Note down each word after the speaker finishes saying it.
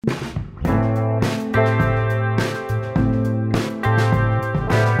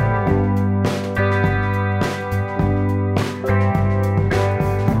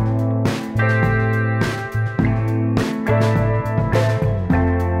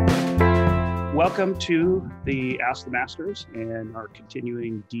welcome to the Ask the Masters and our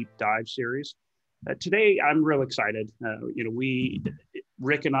continuing deep dive series. Today, I'm real excited.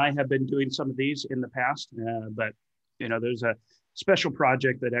 Rick and I have been doing some of these in the past, but there's a special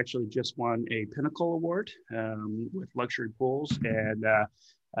project that actually just won a Pinnacle Award with luxury pools, and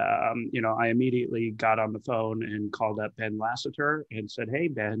I immediately got on the phone and called up Ben Lassiter and said, "Hey,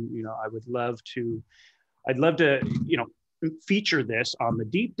 Ben, I'd love to, feature this on the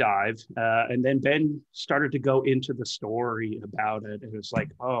deep dive." And then Ben started to go into the story about it. And it's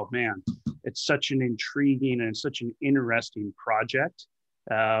like, oh man, it's such an intriguing and such an interesting project.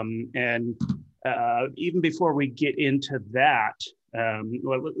 Even before we get into that,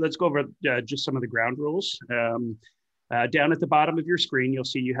 let's go over just some of the ground rules. Down at the bottom of your screen, you'll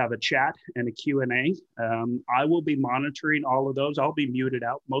see you have a chat and a Q&A. I will be monitoring all of those. I'll be muted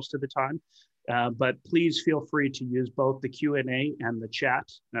out most of the time. But please feel free to use both the Q&A and the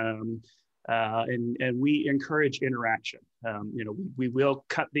chat. And we encourage interaction. We will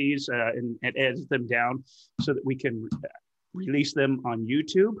cut these and edit them down so that we can release them on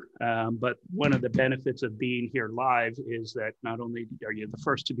YouTube. But one of the benefits of being here live is that not only are you the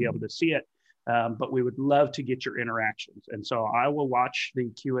first to be able to see it, but we would love to get your interactions. And so I will watch the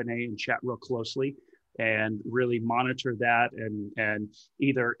Q&A and chat real closely and really monitor that and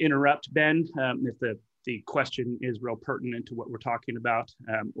either interrupt Ben if the question is real pertinent to what we're talking about,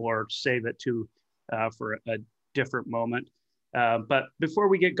 or save it for a different moment. But before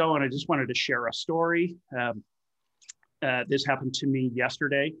we get going, I just wanted to share a story. This happened to me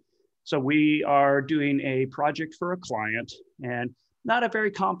yesterday. So we are doing a project for a client, and not a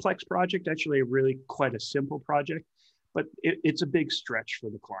very complex project, actually really quite a simple project. But it's a big stretch for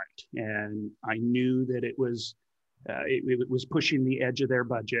the client, and I knew that it was pushing the edge of their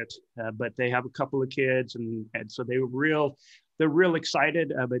budget. But they have a couple of kids, and so they're real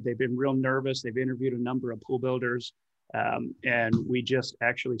excited, but they've been real nervous. They've interviewed a number of pool builders, and we just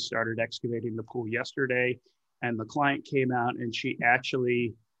actually started excavating the pool yesterday. And the client came out, and she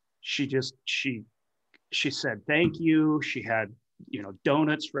said thank you. She had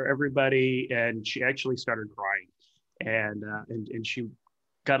donuts for everybody, and she actually started crying. And she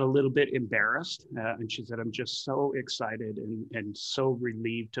got a little bit embarrassed, and she said, "I'm just so excited and so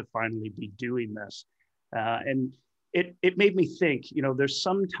relieved to finally be doing this." And it made me think, there's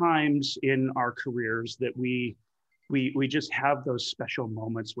sometimes in our careers that we just have those special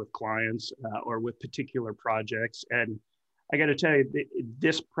moments with clients or with particular projects. And I got to tell you,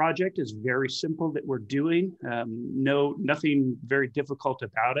 this project is very simple that we're doing. Nothing very difficult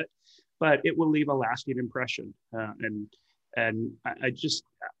about it, but it will leave a lasting impression. And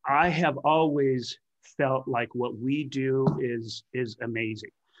I have always felt like what we do is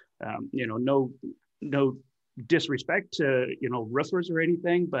amazing. No disrespect to, roofers or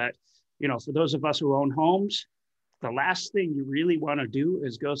anything, but, for those of us who own homes, the last thing you really want to do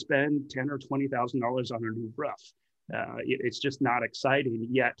is go spend $10,000 or $20,000 on a new roof. It's just not exciting.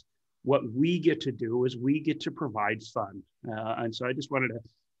 Yet what we get to do is we get to provide fun. And so I just wanted to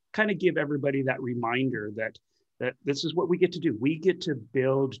kind of give everybody that reminder that this is what we get to do. We get to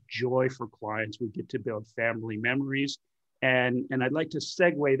build joy for clients. We get to build family memories. And I'd like to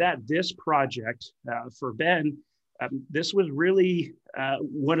segue that this project for Ben, this was really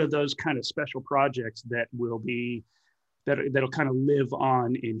one of those kind of special projects that'll kind of live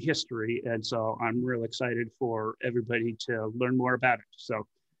on in history. And so I'm real excited for everybody to learn more about it. So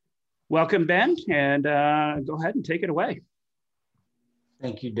welcome, Ben, and go ahead and take it away.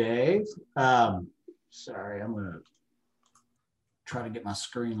 Thank you, Dave. Sorry, I'm going to try to get my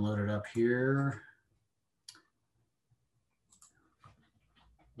screen loaded up here.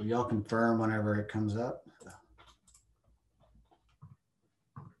 Will y'all confirm whenever it comes up?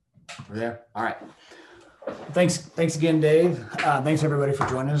 We're there? All right. Thanks again, Dave. Thanks everybody for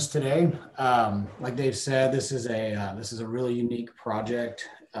joining us today. Like Dave said, this is a really unique project,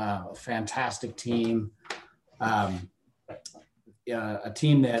 a fantastic team. A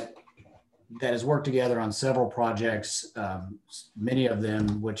team that has worked together on several projects, many of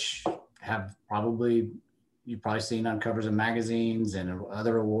them which have you've probably seen on covers of magazines and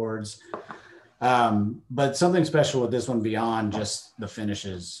other awards. But something special with this one beyond just the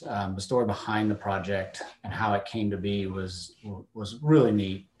finishes, the story behind the project and how it came to be was really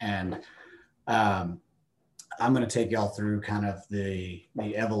neat. And I'm going to take y'all through kind of the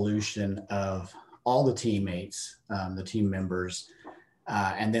evolution of all the teammates, the team members,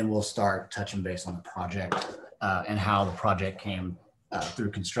 and then we'll start touching base on the project and how the project came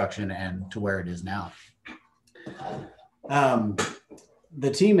through construction and to where it is now. The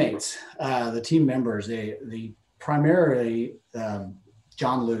teammates, the team members, they primarily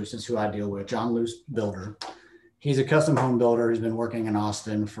John Luce is who I deal with, John Luce Builder. He's a custom home builder. He's been working in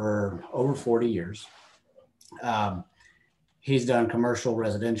Austin for over 40 years. He's done commercial,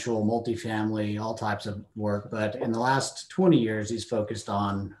 residential, multifamily, all types of work. But in the last 20 years, he's focused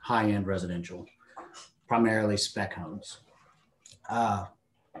on high-end residential, primarily spec homes.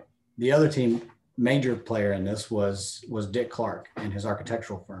 The other team, major player in this was Dick Clark and his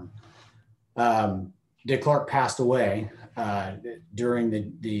architectural firm. Dick Clark passed away during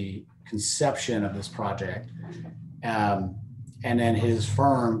the conception of this project. And then his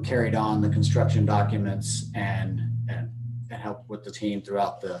firm carried on the construction documents and helped with the team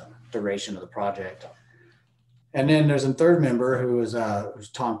throughout the duration of the project. And then there's a third member who's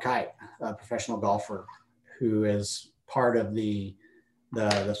Tom Kite, a professional golfer, who is part of the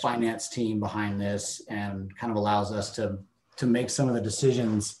finance team behind this and kind of allows us to make some of the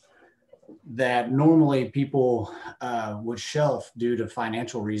decisions that normally people would shelf due to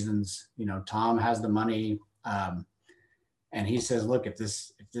financial reasons. You know, Tom has the money, and he says, look, if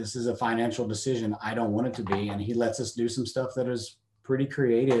this is a financial decision, I don't want it to be. And he lets us do some stuff that is pretty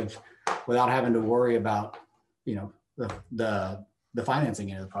creative without having to worry about, you know, the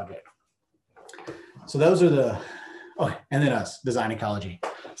financing end of the project. So those are and then us, Design Ecology.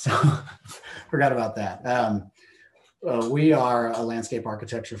 So forgot about that. We are a landscape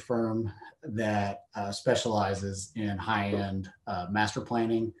architecture firm that specializes in high-end master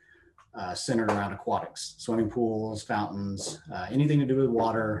planning, centered around aquatics, swimming pools, fountains, anything to do with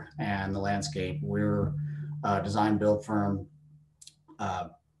water and the landscape. We're a design build firm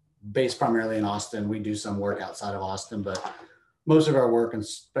based primarily in Austin. We do some work outside of Austin, but most of our work, and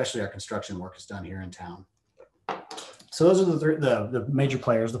especially our construction work, is done here in town. So those are the major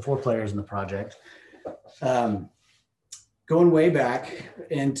players, the 4 players in the project. Going way back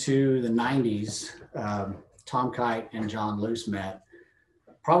into the 90s, Tom Kite and John Luce met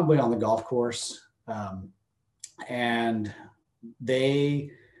probably on the golf course. And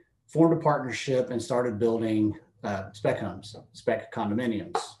they formed a partnership and started building spec homes, spec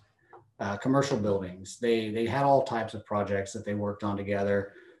condominiums, commercial buildings. They had all types of projects that they worked on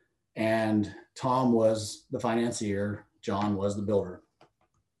together. And Tom was the financier, John was the builder.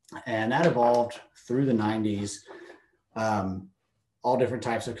 And that evolved through the 90s, all different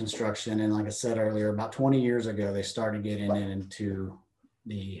types of construction. And like I said earlier, about 20 years ago, they started getting into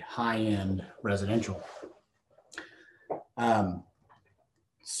the high-end residential.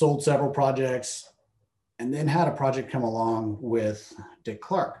 Sold several projects, and then had a project come along with Dick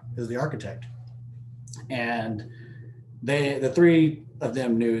Clark as the architect. And the 3 of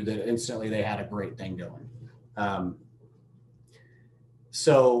them knew that instantly they had a great thing going.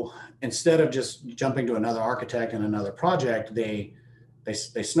 So instead of just jumping to another architect and another project, they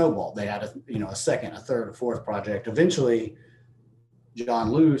snowballed. They had a second, a third, a fourth project. Eventually,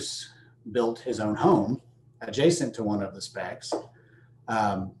 John Luce built his own home adjacent to one of the specs.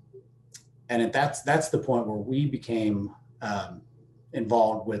 And that's the point where we became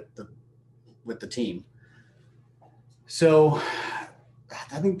involved with the team. So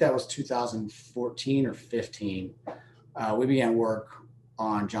I think that was 2014 or 15. We began work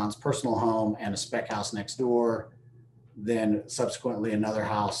on John's personal home and a spec house next door. Then subsequently another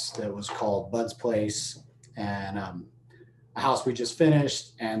house that was called Bud's Place, and a house we just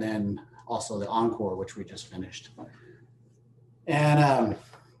finished, and then also the Encore, which we just finished. And a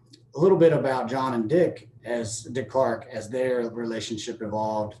little bit about John and Dick Clark, as their relationship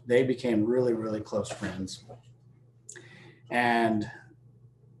evolved, they became really, really close friends. And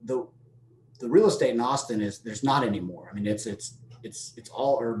the real estate in Austin there's not anymore. I mean, it's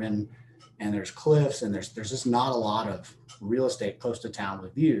all urban, and there's cliffs, and there's just not a lot of real estate close to town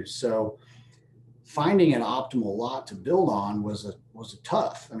with views. So finding an optimal lot to build on was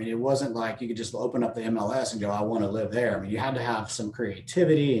tough. I mean, it wasn't like you could just open up the MLS and go, I want to live there. I mean, you had to have some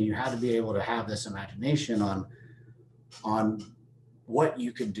creativity, and you had to be able to have this imagination on what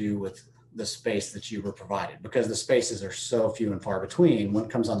you could do with the space that you were provided, because the spaces are so few and far between. When it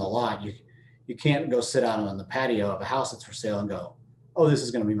comes on the lot, you can't go sit out on the patio of a house that's for sale and go, oh, this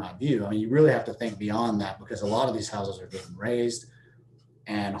is going to be my view. I mean, you really have to think beyond that, because a lot of these houses are getting raised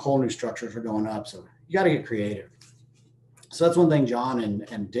and whole new structures are going up. So you got to get creative. So that's one thing John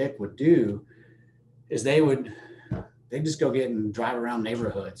and Dick would do, is they just go get and drive around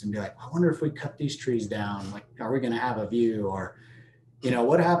neighborhoods and be like, I wonder if we cut these trees down, like, are we going to have a view? Or,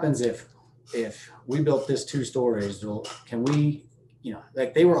 what happens if we built this 2 stories? Well, can we,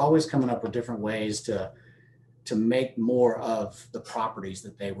 like, they were always coming up with different ways to make more of the properties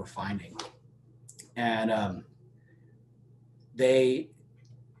that they were finding. And they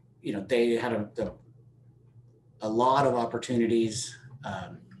had a lot of opportunities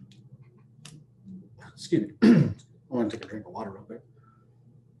Excuse me. I want to take a drink of water real quick.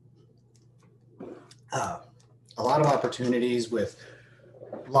 A lot of opportunities with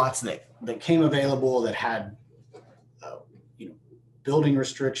lots that came available that had, building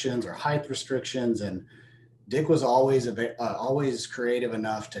restrictions or height restrictions. And Dick was always creative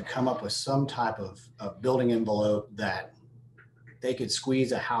enough to come up with some type of building envelope that they could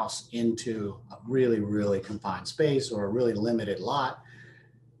squeeze a house into a really, really confined space or a really limited lot.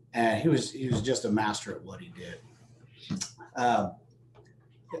 And he was just a master at what he did.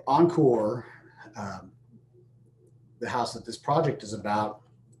 Encore, the house that this project is about,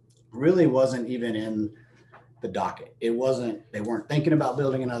 really wasn't even in the docket. They weren't thinking about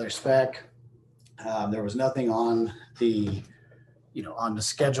building another spec. There was nothing on the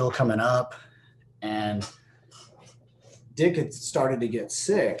schedule coming up. And Dick had started to get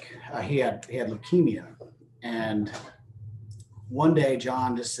sick. He had leukemia. And one day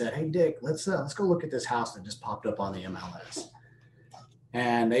John just said, "Hey Dick, let's go look at this house that just popped up on the MLS."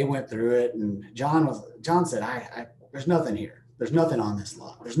 And they went through it, and John said, "There's nothing here. There's nothing on this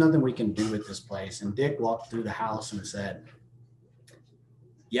lot. There's nothing we can do with this place." And Dick walked through the house and said,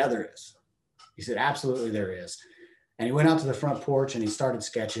 "Yeah, there is." He said, "Absolutely there is." And he went out to the front porch and he started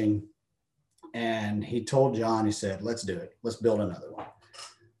sketching. And he told John, he said, "Let's do it. Let's build another one."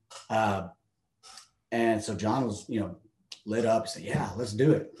 And so John was, lit up. He said, "Yeah, let's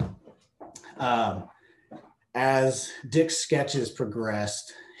do it." As Dick's sketches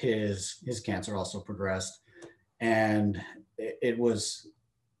progressed, his cancer also progressed. And it was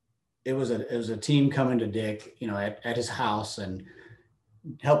a team coming to Dick, at his house and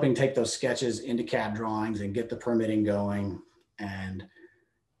helping take those sketches into CAD drawings and get the permitting going. And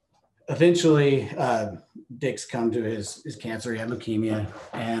eventually, Dick's come to his cancer. He had leukemia,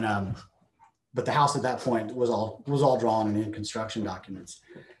 and but the house at that point was all drawn and in construction documents.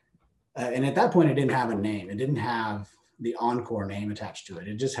 And at that point, it didn't have a name. It didn't have the Encore name attached to it.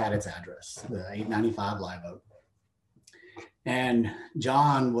 It just had its address, the 895 Live Oak. And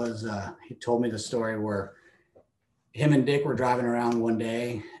John he told me the story where him and Dick were driving around one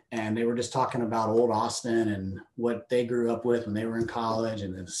day and they were just talking about old Austin and what they grew up with when they were in college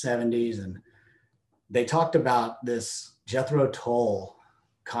and in the 70s. And they talked about this Jethro Tull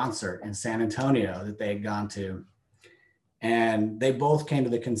concert in San Antonio that they had gone to. And they both came to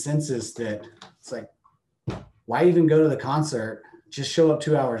the consensus that it's like, why even go to the concert? Just show up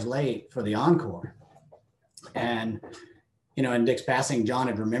 2 hours late for the encore. And in Dick's passing, John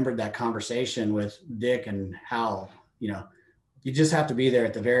had remembered that conversation with Dick and how, you just have to be there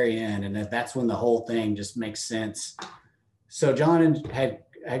at the very end. And that's when the whole thing just makes sense. So John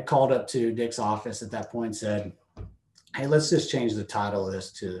had called up to Dick's office at that point and said, "Hey, let's just change the title of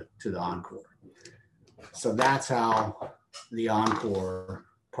this to the Encore." So that's how the Encore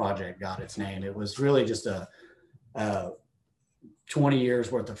project got its name. It was really just a 20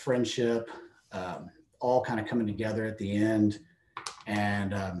 years worth of friendship, all kind of coming together at the end.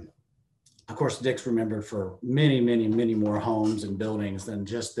 And of course, Dick's remembered for many, many, many more homes and buildings than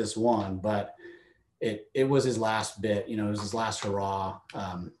just this one, but it was his last bit, it was his last hurrah.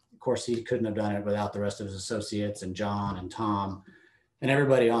 Of course, he couldn't have done it without the rest of his associates and John and Tom and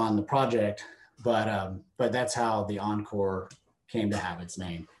everybody on the project. But that's how the Encore came to have its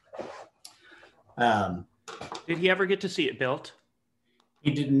name. Did he ever get to see it built?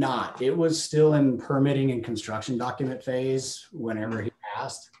 He did not. It was still in permitting and construction document phase whenever he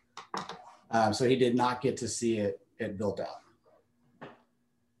passed. So he did not get to see it built out.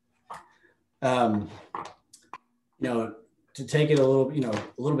 To take it a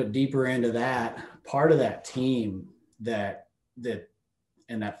little bit deeper into that, part of that team that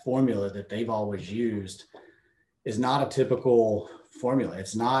and that formula that they've always used is not a typical formula.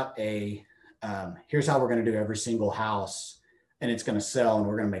 It's not here's how we're going to do every single house and it's going to sell and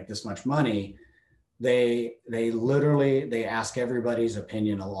we're going to make this much money. They literally ask everybody's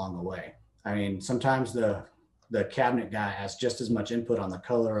opinion along the way. I mean, sometimes the cabinet guy has just as much input on the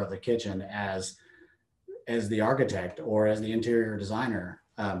color of the kitchen as the architect or as the interior designer,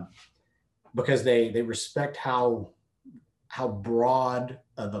 because they respect how broad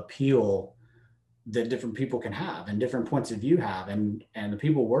of appeal that different people can have and different points of view have. And the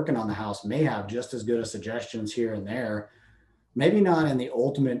people working on the house may have just as good of suggestions here and there, maybe not in the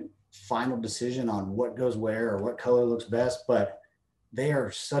ultimate final decision on what goes where or what color looks best, but they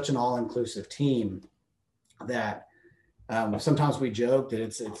are such an all-inclusive team that sometimes we joke that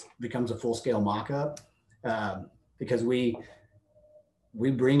it becomes a full-scale mock-up, because we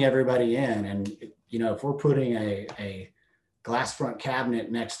bring everybody in. And if we're putting a glass front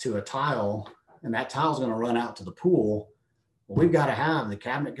cabinet next to a tile and that tile is going to run out to the pool, well, we've got to have the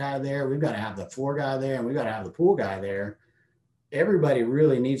cabinet guy there, we've got to have the floor guy there, and we've got to have the pool guy there. Everybody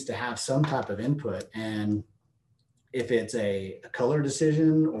really needs to have some type of input. And if it's a color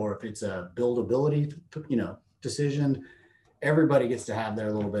decision or if it's a buildability, decision, everybody gets to have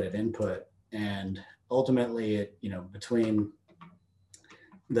their little bit of input. And ultimately, between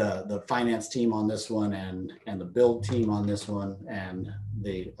the finance team on this one and the build team on this one and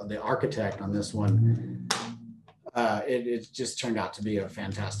the architect on this one, it just turned out to be a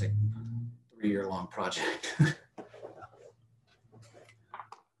fantastic 3-year-long project.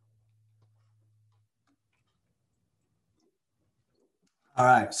 All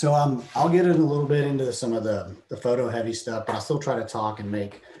right, so I'll get in a little bit into some of the photo heavy stuff, but I'll still try to talk and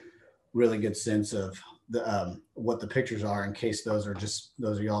make really good sense of the what the pictures are, in case those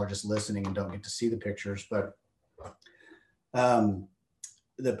of y'all are just listening and don't get to see the pictures. But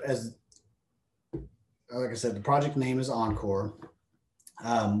like I said, the project name is Encore.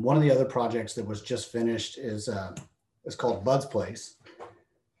 One of the other projects that was just finished is called Bud's Place.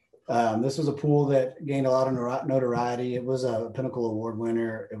 This was a pool that gained a lot of notoriety. It was a Pinnacle Award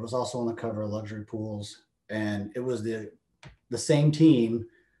winner. It was also on the cover of Luxury Pools, and it was the same team,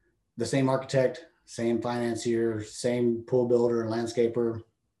 the same architect, same financier, same pool builder, landscaper.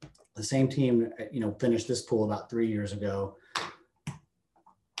 The same team, finished this pool about 3 years ago.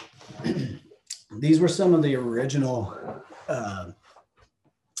 These were some of the original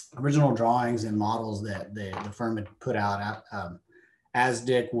drawings and models that the firm had put out as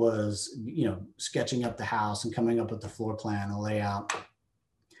Dick was, sketching up the house and coming up with the floor plan, the layout.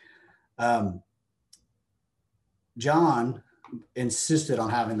 John insisted on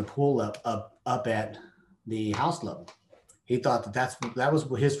having the pool up at the house level. He thought that was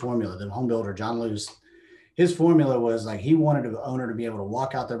his formula. The home builder, John Luce, his formula was like he wanted the owner to be able to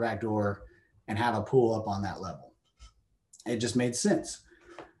walk out their back door and have a pool up on that level. It just made sense.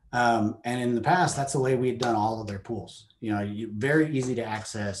 And in the past, that's the way we had done all of their pools. Very easy to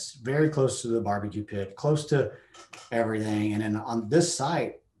access, very close to the barbecue pit, close to everything. And then on this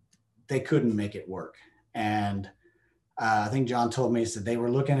site, they couldn't make it work. And I think John told me, he said they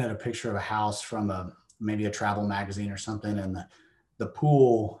were looking at a picture of a house from maybe a travel magazine or something. And the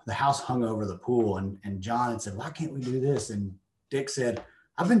pool, the house hung over the pool. And John had said, why can't we do this? And Dick said,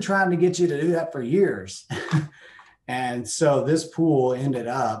 I've been trying to get you to do that for years. And so this pool ended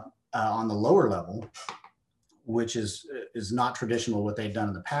up on the lower level, which is not traditional what they'd done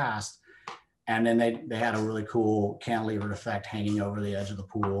in the past. And then they had a really cool cantilevered effect hanging over the edge of the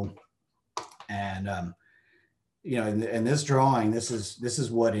pool. And in this drawing, this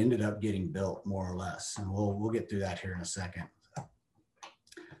is what ended up getting built, more or less. And we'll get through that here in a second.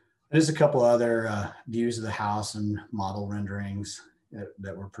 There's a couple other views of the house and model renderings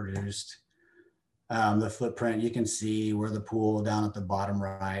that were produced. The footprint, you can see where the pool down at the bottom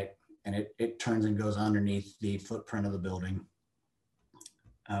right, and it turns and goes underneath the footprint of the building.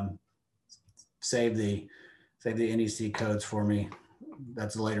 Save the NEC codes for me.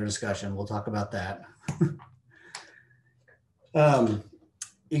 That's a later discussion. We'll talk about that.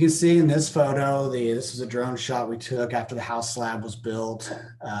 You can see in this photo, this is a drone shot we took after the house slab was built.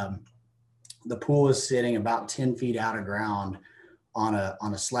 The pool is sitting about 10 feet out of ground on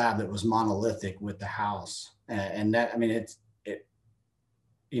a slab that was monolithic with the house. And that, I mean,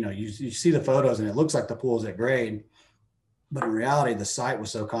 you see the photos and it looks like the pool is at grade, but in reality, the site was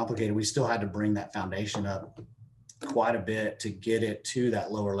so complicated, we still had to bring that foundation up quite a bit to get it to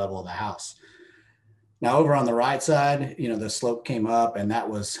that lower level of the house. Now over on the right side, the slope came up, and that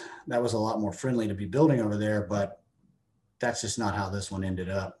was a lot more friendly to be building over there, but that's just not how this one ended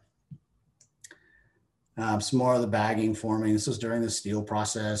up. Some more of the bagging forming. This was during the steel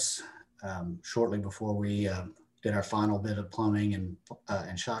process, shortly before we did our final bit of plumbing and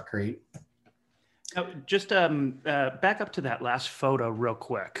shotcrete. Just back up to that last photo real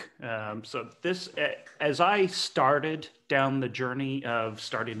quick. So this, as I started down the journey of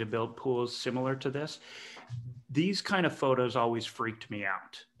starting to build pools similar to this, these kind of photos always freaked me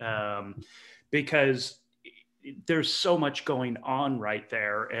out because there's so much going on right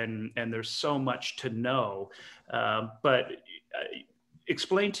there, and there's so much to know. But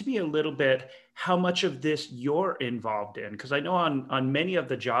explain to me a little bit how much of this you're involved in, because I know on many of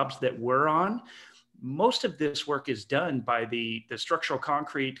the jobs that we're on, most of this work is done by the structural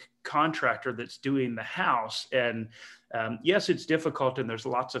concrete contractor that's doing the house. And yes, it's difficult, and there's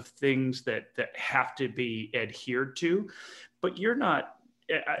lots of things that have to be adhered to, but you're not,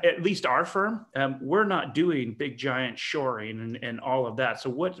 at least our firm, we're not doing big giant shoring and all of that. So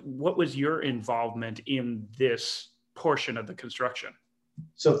what was your involvement in this portion of the construction?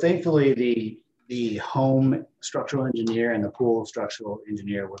 So thankfully, the home structural engineer and the pool structural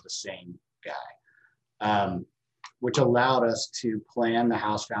engineer were the same guy, which allowed us to plan the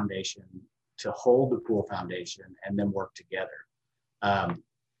house foundation, to hold the pool foundation, and then work together.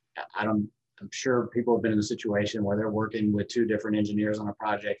 I'm sure people have been in a situation where they're working with two different engineers on a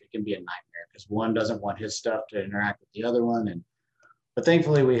project. It can be a nightmare because one doesn't want his stuff to interact with the other one. But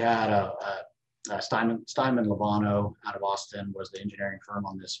thankfully we had Steinman Levano out of Austin was the engineering firm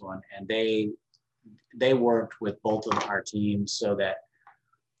on this one. And they worked with both of our teams so that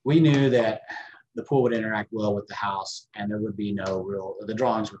we knew that the pool would interact well with the house and there would be the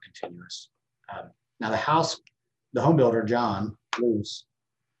drawings were continuous. Now the home builder, John Luce,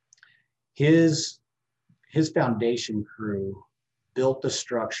 his foundation crew built the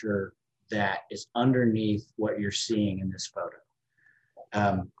structure that is underneath what you're seeing in this photo.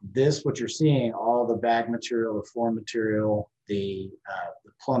 What you're seeing, all the bag material, the form material, the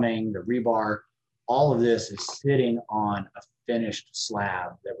plumbing, the rebar, all of this is sitting on a finished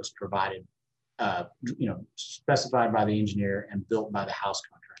slab that was provided, specified by the engineer and built by the house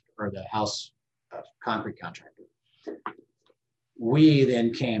contractor or the house concrete contractor. We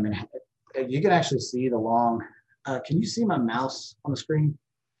then came and you can actually see the long, can you see my mouse on the screen?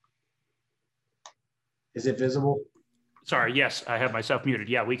 Is it visible? Sorry, yes, I have myself muted.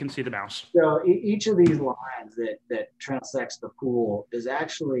 Yeah, we can see the mouse. So each of these lines that transects the pool is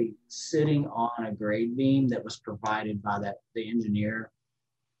actually sitting on a grade beam that was provided by the engineer.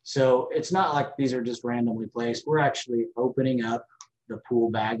 So it's not like these are just randomly placed. We're actually opening up the pool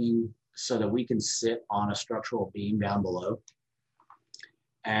bagging so that we can sit on a structural beam down below.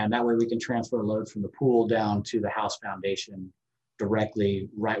 And that way we can transfer load from the pool down to the house foundation directly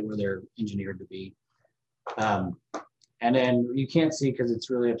right where they're engineered to be. And then you can't see because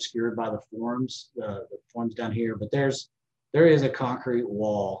it's really obscured by the forms, the forms down here, but there is a concrete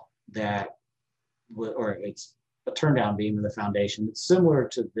wall or it's a turn down beam of the foundation. It's similar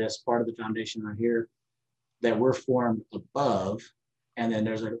to this part of the foundation right here that we're formed above. And then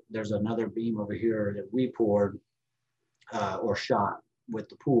there's another beam over here that we poured or shot with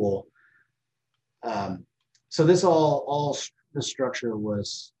the pool. So this the structure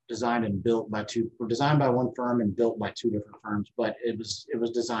was designed and built designed by one firm and built by two different firms, but it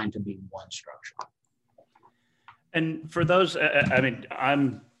was designed to be one structure. And for those,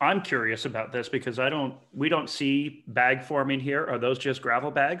 I'm curious about this because we don't see bag forming here. Are those just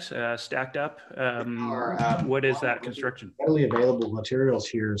gravel bags stacked up? What is that construction? Readily available materials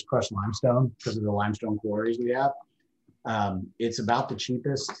here is crushed limestone because of the limestone quarries we have. It's about the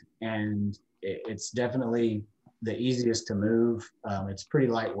cheapest and it's definitely the easiest to move. It's pretty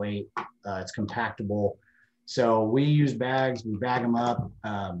lightweight. It's compactable. So we use bags, we bag them up.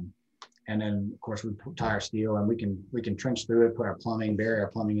 And then of course we tie our steel and we can trench through it, put our plumbing, bury our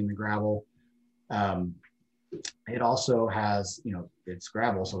plumbing in the gravel. It also has, it's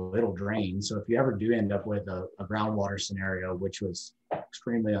gravel, so it'll drain. So if you ever do end up with a groundwater scenario, which was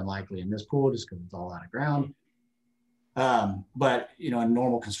extremely unlikely in this pool, just because it's all out of ground. But in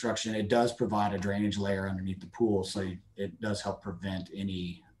normal construction, it does provide a drainage layer underneath the pool. So it does help prevent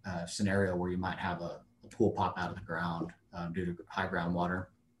any scenario where you might have a pool pop out of the ground due to high groundwater.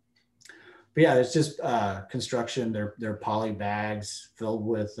 But yeah, it's just construction. They're poly bags filled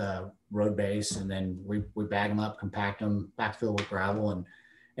with road base, and then we bag them up, compact them, backfill with gravel,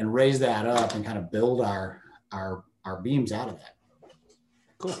 and raise that up and kind of build our beams out of that.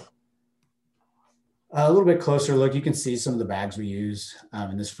 Cool. A little bit closer look, you can see some of the bags we use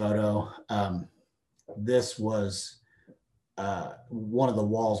in this photo. This was one of the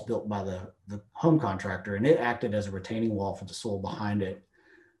walls built by the home contractor, and it acted as a retaining wall for the soil behind it.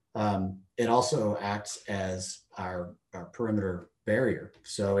 It also acts as our perimeter barrier.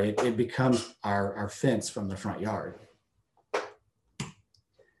 So it becomes our fence from the front yard.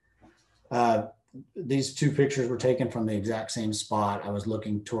 These two pictures were taken from the exact same spot. I was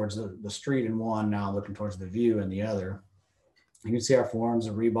looking towards the street in one, now I'm looking towards the view in the other. You can see our forms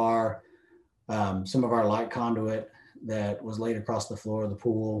of rebar, some of our light conduit that was laid across the floor of the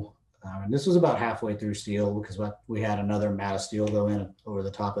pool. And this was about halfway through steel because we had another mat of steel go in over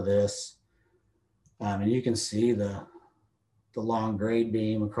the top of this. And you can see the long grade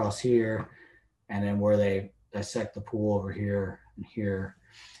beam across here, and then where they dissect the pool over here and here.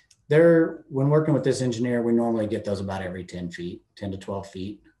 When working with this engineer, we normally get those about every 10 to 12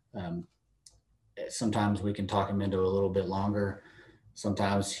 feet. Sometimes we can talk him into a little bit longer.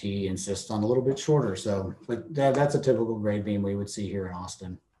 Sometimes he insists on a little bit shorter. So, but that's a typical grade beam we would see here in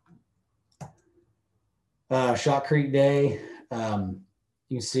Austin. Shotcrete Day,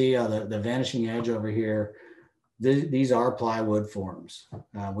 you can see the vanishing edge over here. These are plywood forms.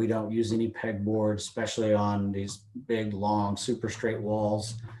 We don't use any pegboard, especially on these big, long, super straight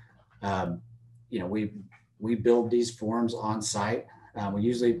walls. You know, we build these forms on site.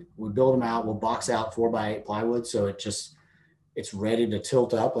 We build them out. We'll box out 4x8 plywood, so it's ready to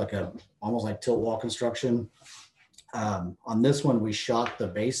tilt up almost like tilt wall construction. On this one, we shot the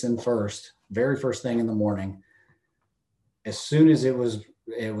basin first, very first thing in the morning. As soon as it was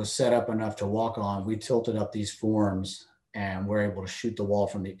set up enough to walk on, we tilted up these forms and we're able to shoot the wall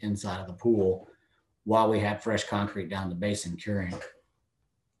from the inside of the pool while we had fresh concrete down the basin curing.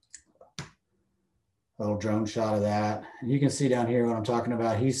 A little drone shot of that. And you can see down here what I'm talking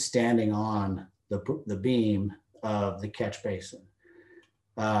about. He's standing on the beam of the catch basin.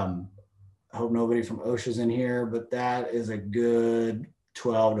 I hope nobody from OSHA's in here, but that is a good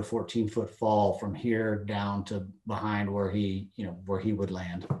 12 to 14 foot fall from here down to behind where he would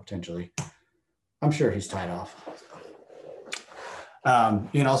land potentially. I'm sure he's tied off.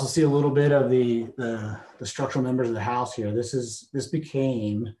 You can also see a little bit of the structural members of the house here. This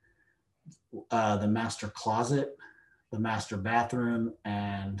became the master closet, the master bathroom,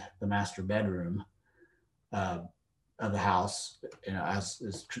 and the master bedroom of the house, you know,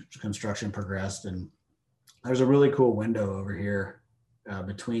 as construction progressed. And there's a really cool window over here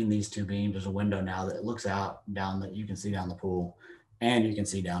between these two beams. There's a window now that looks out that you can see down the pool, and you can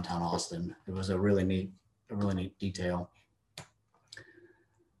see downtown Austin. It was a really neat detail.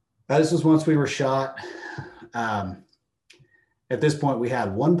 This was once we were shot. At this point, we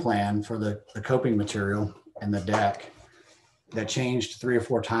had one plan for the coping material and the deck that changed 3 or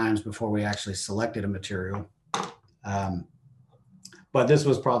 4 times before we actually selected a material. But this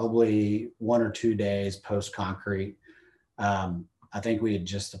was probably 1 or 2 days post concrete. I think we had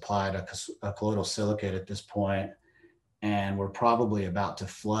just applied a colloidal silicate at this point, and we're probably about to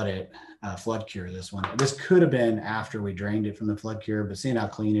flood cure this one. This could have been after we drained it from the flood cure, but seeing how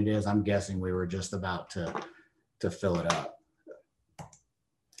clean it is, I'm guessing we were just about to fill it up.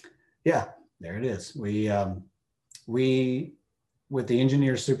 Yeah, there it is. We with the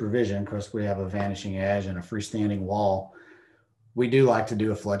engineer's supervision, of course, we have a vanishing edge and a freestanding wall. We do like to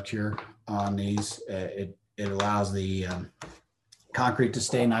do a flood cure on these. It allows the concrete to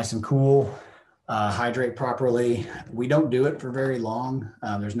stay nice and cool, hydrate properly. We don't do it for very long.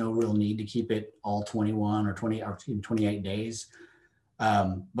 There's no real need to keep it all 21 or 20 or 28 days.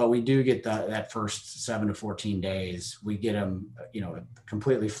 But we do get that first 7 to 14 days. We get them, you know,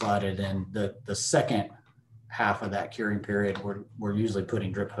 completely flooded, and the second half of that curing period, we're usually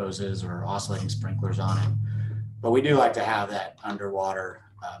putting drip hoses or oscillating sprinklers on it. But we do like to have that underwater,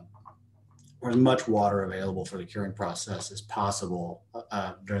 or as much water available for the curing process as possible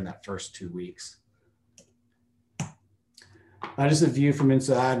during that first 2 weeks. Just a view from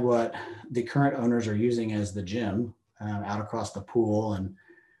inside what the current owners are using as the gym out across the pool. And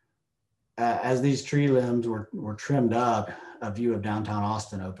as these tree limbs were trimmed up, a view of downtown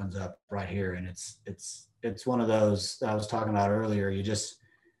Austin opens up right here. And it's one of those that I was talking about earlier.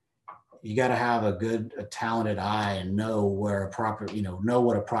 You got to have a talented eye and know where know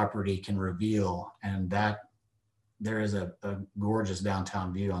what a property can reveal. And that there is a gorgeous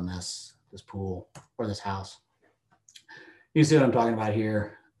downtown view on this pool or this house. You see what I'm talking about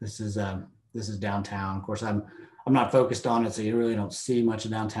here. This is downtown. Of course, I'm not focused on it, so you really don't see much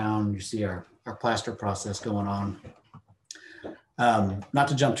of downtown. You see our plaster process going on. Not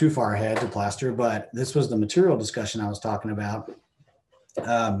to jump too far ahead to plaster, but this was the material discussion I was talking about.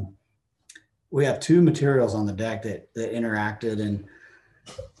 We have 2 materials on the deck that interacted, and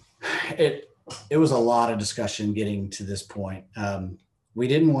it was a lot of discussion getting to this point. We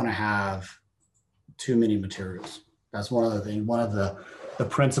didn't want to have too many materials. That's one of the things, one of the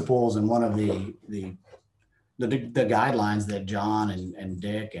principles, and one of the guidelines that John and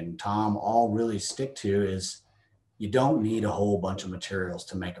Dick and Tom all really stick to is you don't need a whole bunch of materials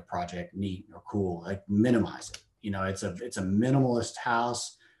to make a project neat or cool. Like, minimize it. You know, it's a minimalist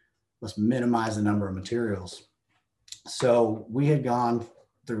house. Let's minimize the number of materials. So we had gone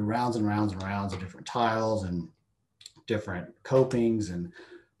through rounds and rounds and rounds of different tiles and different copings and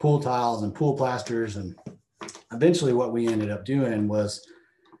pool tiles and pool plasters. And eventually what we ended up doing was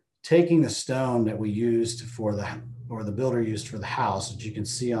taking the stone that we used or the builder used for the house, that you can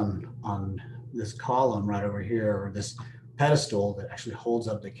see on this column right over here, or this pedestal that actually holds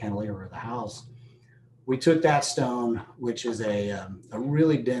up the cantilever of the house. We took that stone, which is a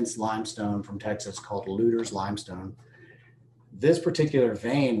really dense limestone from Texas called Lueders limestone. This particular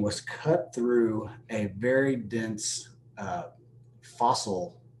vein was cut through a very dense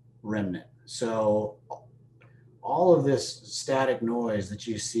fossil remnant. So all of this static noise that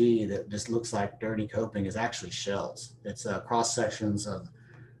you see that just looks like dirty coping is actually shells. It's cross sections of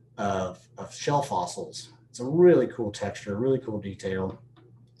shell fossils. It's a really cool texture, really cool detail,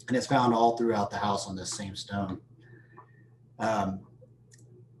 and it's found all throughout the house on this same stone.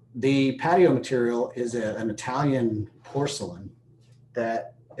 The patio material is an Italian porcelain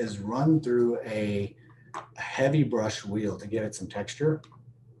that is run through a heavy brush wheel to give it some texture.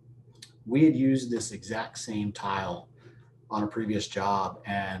 We had used this exact same tile on a previous job,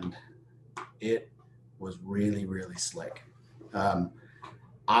 and it was really, really slick. I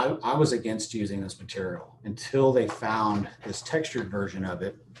was against using this material until they found this textured version of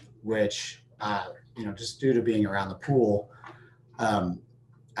it, which, just due to being around the pool,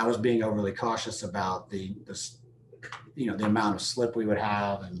 I was being overly cautious about the amount of slip we would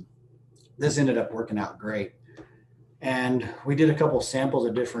have, and this ended up working out great. And we did a couple of samples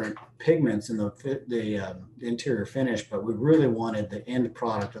of different pigments in the interior finish, but we really wanted the end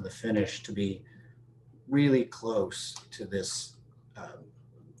product of the finish to be really close to this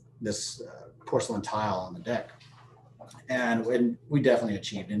porcelain tile on the deck. And we definitely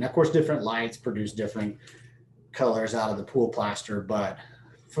achieved it. And of course, different lights produce different colors out of the pool plaster, but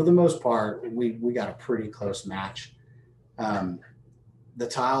for the most part, we got a pretty close match. The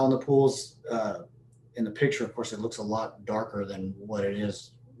tile in the pools, in the picture, of course, it looks a lot darker than what it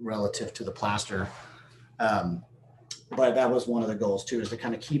is relative to the plaster. But that was one of the goals too, is to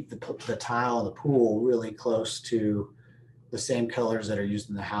kind of keep the tile in the pool really close to the same colors that are used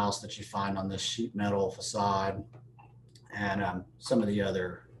in the house that you find on this sheet metal facade and some of the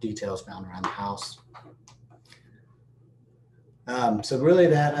other details found around the house. So really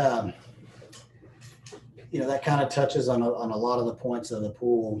that, that kind of touches on a lot of the points of the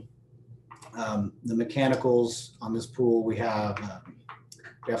pool. The mechanicals on this pool, we have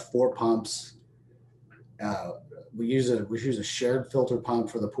 4 pumps. We use a shared filter pump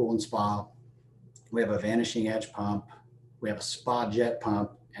for the pool and spa. We have a vanishing edge pump. We have a spa jet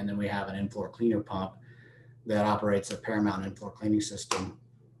pump, and then we have an in-floor cleaner pump that operates a Paramount in-floor cleaning system.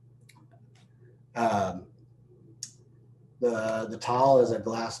 The tile is a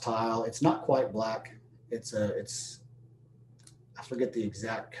glass tile. It's not quite black. I forget the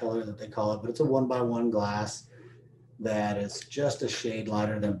exact color that they call it, but it's a 1x1 glass that is just a shade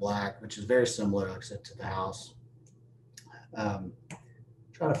lighter than black, which is very similar, like I said, to the house. Try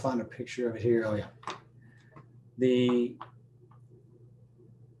to find a picture of it here. Oh yeah.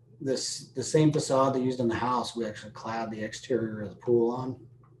 The same facade they used in the house, we actually clad the exterior of the pool on,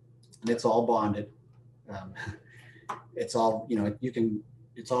 and it's all bonded. It's all,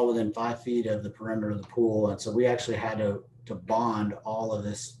 it's all within 5 feet of the perimeter of the pool. And so we actually had to bond all of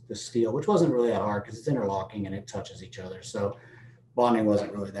this steel, which wasn't really that hard because it's interlocking and it touches each other. So bonding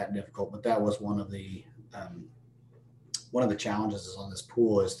wasn't really that difficult, but that was one of the challenges on this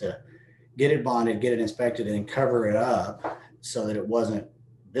pool, is to get it bonded, get it inspected, and then cover it up so that it wasn't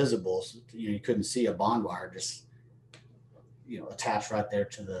visible. So, you couldn't see a bond wire just, attached right there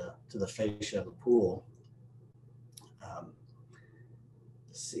to the fascia of the pool.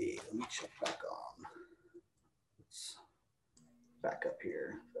 Let's see, let me check back on. Let's back up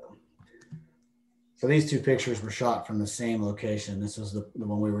here. So these 2 pictures were shot from the same location. This was the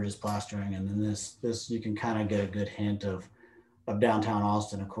one we were just plastering, and then this you can kind of get a good hint of downtown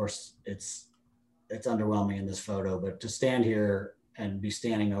Austin. Of course, it's underwhelming in this photo, but to stand here and be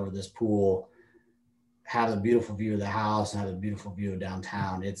standing over this pool, have a beautiful view of the house, and have a beautiful view of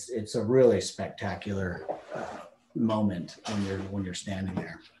downtown, it's a really spectacular moment when you're standing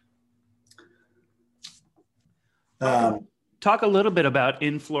there. Talk a little bit about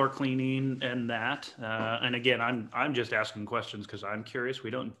in-floor cleaning and that. And again, I'm just asking questions because I'm curious. We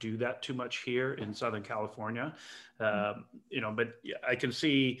don't do that too much here in Southern California, but I can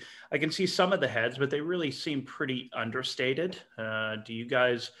see some of the heads, but they really seem pretty understated. Do you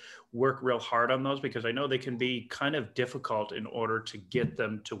guys work real hard on those? Because I know they can be kind of difficult in order to get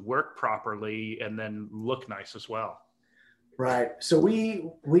them to work properly and then look nice as well. Right. So we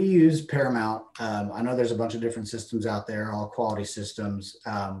use Paramount. I know there's a bunch of different systems out there, all quality systems.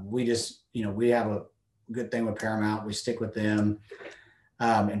 We just, we have a good thing with Paramount. We stick with them.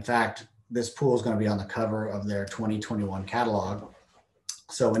 In fact, this pool is going to be on the cover of their 2021 catalog.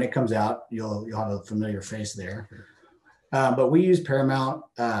 So when it comes out, you'll have a familiar face there. But we use Paramount,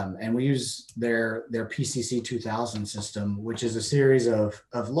 and we use their PCC 2000 system, which is a series of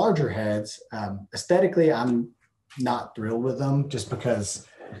larger heads. Aesthetically, I'm not thrilled with them, just because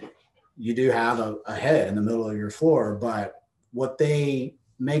you do have a head in the middle of your floor, but what they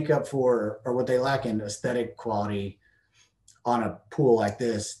make up for, or what they lack in aesthetic quality, on a pool like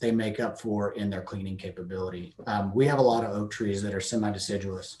this, they make up for in their cleaning capability. We have a lot of oak trees that are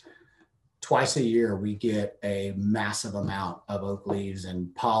semi-deciduous. Twice a year, we get a massive amount of oak leaves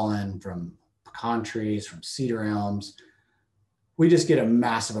and pollen from pecan trees, from cedar elms. We just get a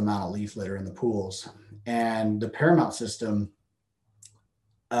massive amount of leaf litter in the pools. And the Paramount system,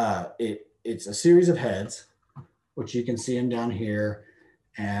 it's a series of heads, which you can see them down here.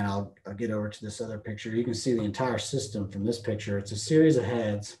 And I'll get over to this other picture. You can see the entire system from this picture. It's a series of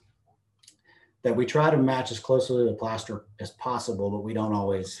heads that we try to match as closely to the plaster as possible, but we don't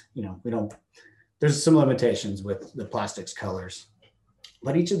always, there's some limitations with the plastics colors.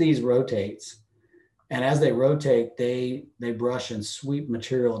 But each of these rotates. And as they rotate, they brush and sweep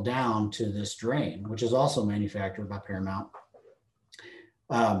material down to this drain, which is also manufactured by Paramount.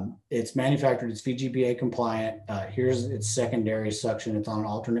 It's manufactured, it's VGBA compliant. Here's its secondary suction. It's on an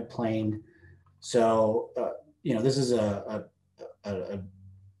alternate plane. So, this is a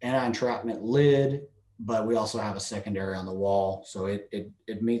anti-entrapment lid, but we also have a secondary on the wall. So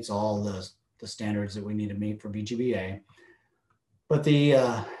it meets all the standards that we need to meet for VGBA. But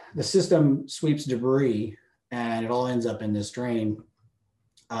the system sweeps debris and it all ends up in this drain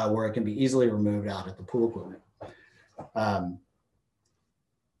where it can be easily removed out at the pool equipment.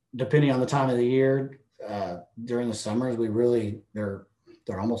 Depending on the time of the year, during the summers, they're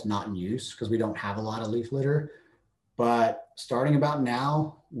almost not in use because we don't have a lot of leaf litter. But starting about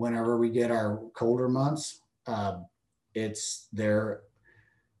now, whenever we get our colder months, it's there.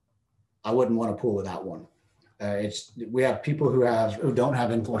 I wouldn't want to pool without one. We have people who don't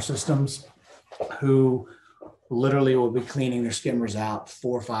have in-floor systems who literally will be cleaning their skimmers out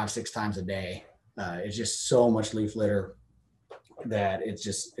 4, 5, 6 times a day. It's just so much leaf litter that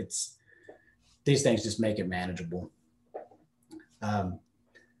these things just make it manageable.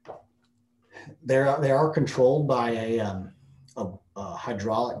 They are controlled by a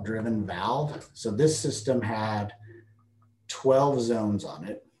hydraulic driven valve. So this system had 12 zones on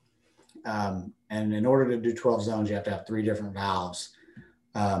it. And in order to do 12 zones, you have to have 3 different valves,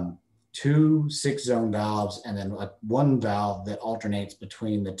 2 6-zone valves, and then one valve that alternates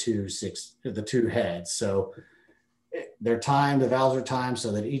between the two heads. So they're timed, the valves are timed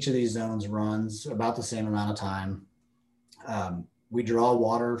so that each of these zones runs about the same amount of time. We draw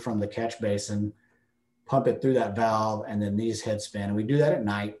water from the catch basin, pump it through that valve, and then these heads spin. And we do that at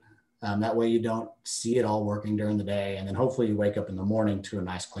night. That way you don't see it all working during the day. And then hopefully you wake up in the morning to a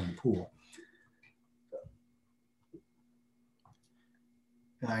nice clean pool.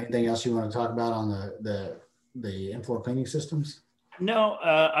 Anything else you want to talk about on the in-floor cleaning systems? No,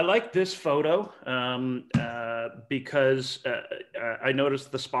 I like this photo because I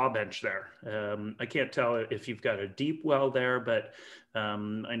noticed the spa bench there. I can't tell if you've got a deep well there, but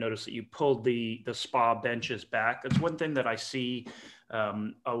I noticed that you pulled the spa benches back. That's one thing that I see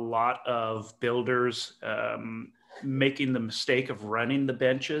a lot of builders making the mistake of running the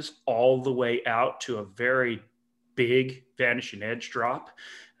benches all the way out to a very big vanishing edge drop.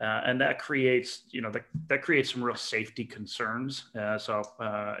 And that creates, that creates some real safety concerns. So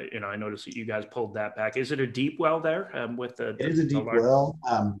I noticed that you guys pulled that back. Is it a deep well there? It is a deep well.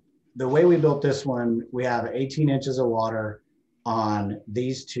 The way we built this one, we have 18 inches of water on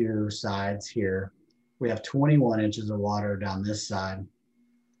these 2 sides here. We have 21 inches of water down this side.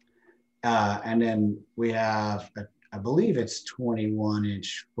 And then we have, I believe it's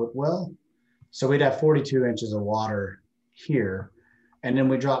 21-inch foot well. So we'd have 42 inches of water here. And then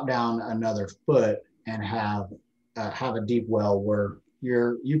we drop down another foot and have a deep well where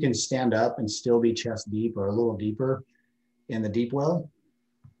you can stand up and still be chest deep or a little deeper in the deep well.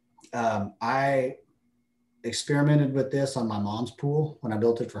 I experimented with this on my mom's pool when I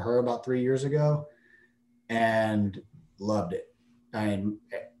built it for her about 3 years ago and loved it. I mean,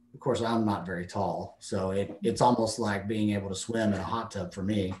 of course, I'm not very tall, so it's almost like being able to swim in a hot tub for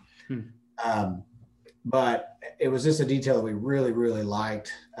me. But it was just a detail that we really, really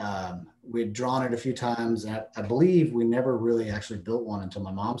liked. We'd drawn it a few times. And I believe we never really actually built one until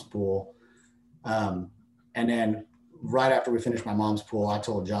my mom's pool. And then right after we finished my mom's pool, I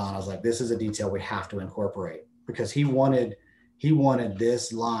told John, I was like, this is a detail we have to incorporate because he wanted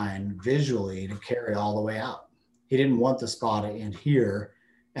this line visually to carry all the way out. He didn't want the spa to end here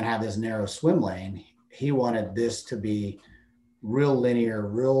and have this narrow swim lane. He wanted this to be real linear,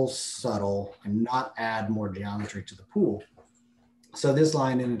 real subtle, and not add more geometry to the pool. So this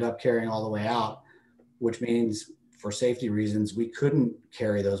line ended up carrying all the way out, which means for safety reasons, we couldn't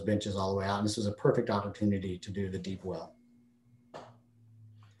carry those benches all the way out. And this was a perfect opportunity to do the deep well.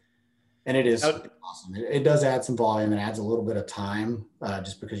 And it is awesome. It does add some volume and adds a little bit of time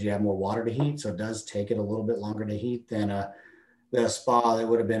just because you have more water to heat. So it does take it a little bit longer to heat than the spa that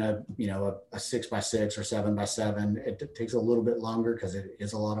would have been a 6x6 or 7x7. It takes a little bit longer because it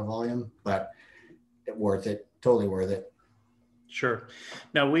is a lot of volume, but worth it, totally worth it. Sure.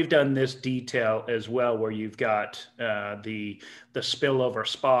 Now we've done this detail as well, where you've got the spillover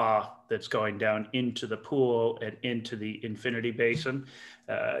spa that's going down into the pool and into the infinity basin.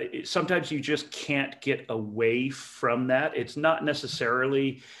 Sometimes you just can't get away from that. It's not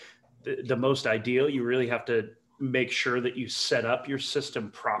necessarily the most ideal. You really have to make sure that you set up your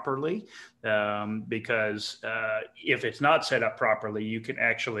system properly, because if it's not set up properly, you can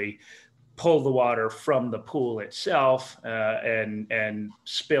actually pull the water from the pool itself and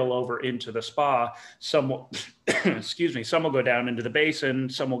spill over into the spa. Some will, excuse me, some will go down into the basin,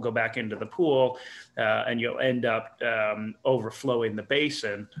 some will go back into the pool, and you'll end up overflowing the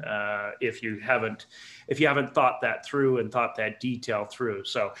basin if you haven't thought that through and thought that detail through.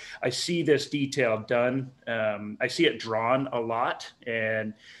 So I see this detail done. I see it drawn a lot,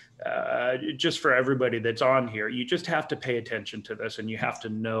 and just for everybody that's on here, you just have to pay attention to this, and you have to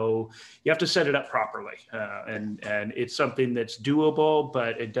know, you have to set it up properly. And it's something that's doable,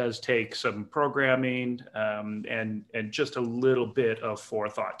 but it does take some programming and just a little bit of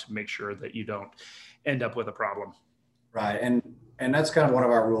forethought to make sure that you don't end up with a problem. Right. And that's kind of one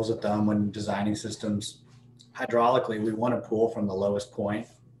of our rules of thumb when designing systems. Hydraulically, we want to pull from the lowest point.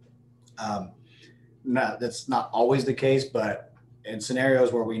 That's not always the case, but in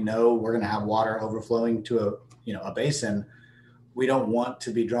scenarios where we know we're going to have water overflowing to a basin, we don't want to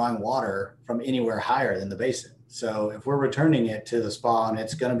be drawing water from anywhere higher than the basin. So if we're returning it to the spa and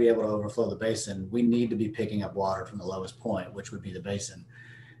it's going to be able to overflow the basin, we need to be picking up water from the lowest point, which would be the basin.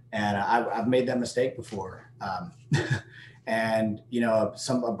 And I've made that mistake before. And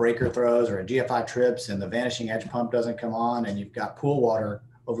a breaker throws or a GFI trips and the vanishing edge pump doesn't come on, and you've got pool water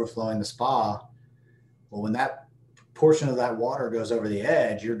overflowing the spa. Well, when that portion of that water goes over the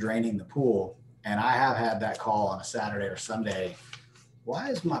edge, you're draining the pool. And I have had that call on a Saturday or Sunday. Why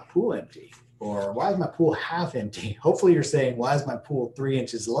is my pool empty? Or why is my pool half empty? Hopefully you're saying, why is my pool 3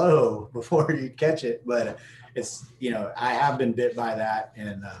 inches low before you catch it? But it's, I have been bit by that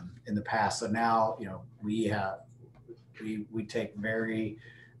in the past. So now, we take very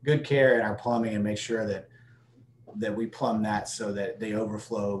good care in our plumbing and make sure that we plumb that so that the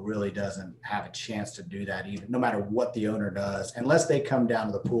overflow really doesn't have a chance to do that, even no matter what the owner does, unless they come down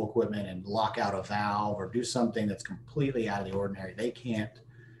to the pool equipment and lock out a valve or do something that's completely out of the ordinary. They can't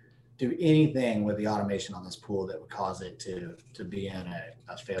do anything with the automation on this pool that would cause it to be in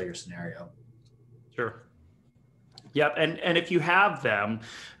a failure scenario. Sure. Yep. And if you have them,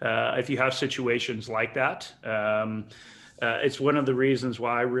 if you have situations like that, it's one of the reasons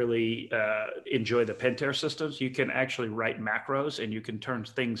why I really enjoy the Pentair systems. You can actually write macros and you can turn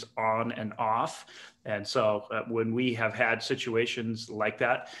things on and off. And so when we have had situations like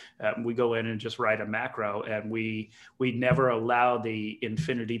that, we go in and just write a macro, and we never allow the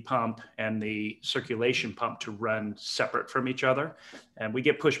infinity pump and the circulation pump to run separate from each other. And we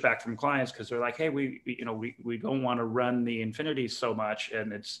get pushback from clients because they're like, hey, we don't want to run the infinity so much.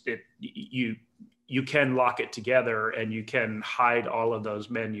 And you can lock it together and you can hide all of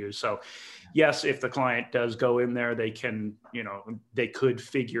those menus. So yes, if the client does go in there, they can, they could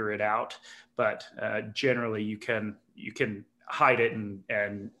figure it out, but generally you can hide it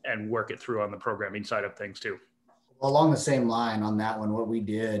and work it through on the programming side of things too. Well, along the same line on that one, what we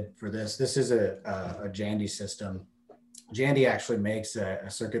did for this is a Jandy system. Jandy actually makes a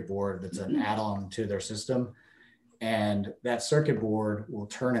circuit board that's an add-on to their system. And that circuit board will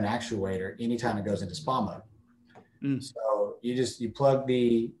turn an actuator anytime it goes into spa mode. So you plug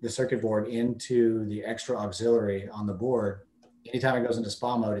the circuit board into the extra auxiliary on the board. Anytime it goes into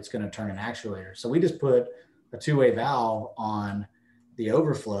spa mode, it's going to turn an actuator. So we just put a two-way valve on the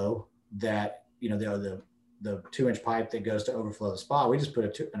overflow that, the 2-inch pipe that goes to overflow the spa. We just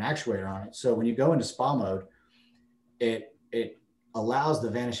put an actuator on it. So when you go into spa mode, it allows the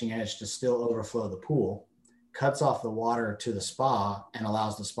vanishing edge to still overflow the pool, cuts off the water to the spa, and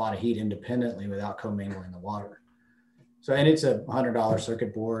allows the spa to heat independently without commingling the water. So, and it's a $100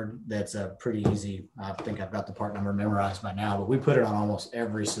 circuit board that's a pretty easy. I think I've got the part number memorized by now, but we put it on almost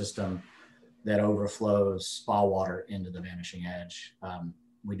every system that overflows spa water into the vanishing edge.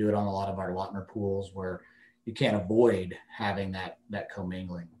 We do it on a lot of our Lautner pools where you can't avoid having that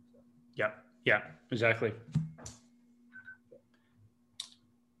commingling. Yeah, exactly.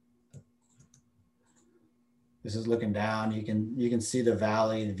 This is looking down. You can see the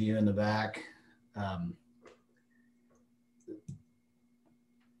valley, the view in the back.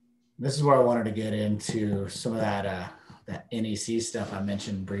 This is where I wanted to get into some of that NEC stuff I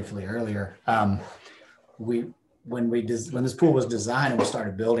mentioned briefly earlier. when this pool was designed and we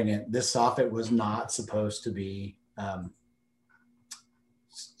started building it, this soffit was not supposed to be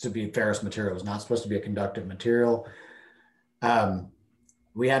ferrous material. It was not supposed to be a conductive material.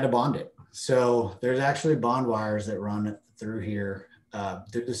 We had to bond it. So there's actually bond wires that run through here,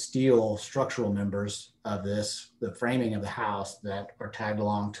 through the steel structural members of this, the framing of the house that are tagged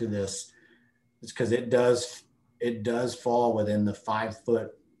along to this. It's because it does fall within the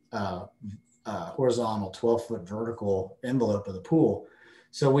 5-foot horizontal, 12-foot vertical envelope of the pool.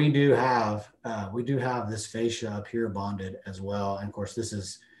 So we do have this fascia up here bonded as well. And of course, this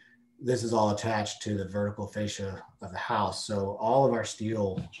is all attached to the vertical fascia of the house. So all of our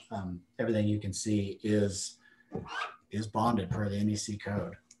steel, everything you can see is bonded per the NEC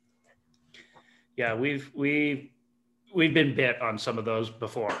code. Yeah, we've been bit on some of those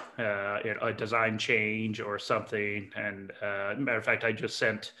before, a design change or something. And matter of fact, I just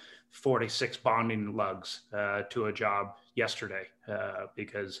sent 46 bonding lugs to a job yesterday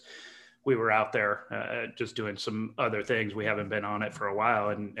because we were out there just doing some other things. We haven't been on it for a while,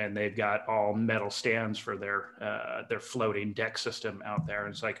 and they've got all metal stands for their floating deck system out there.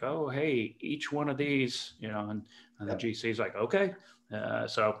 And it's like, oh, hey, each one of these, and the GC's like, okay.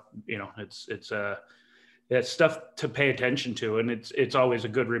 So, it's stuff to pay attention to. And it's always a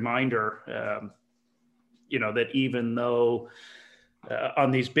good reminder, that even though on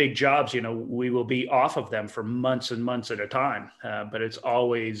these big jobs, we will be off of them for months and months at a time. But it's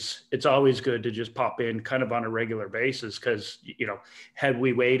always good to just pop in kind of on a regular basis, because, had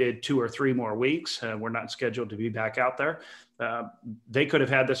we waited 2 or 3 more weeks, we're not scheduled to be back out there. They could have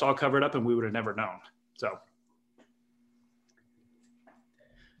had this all covered up and we would have never known. So.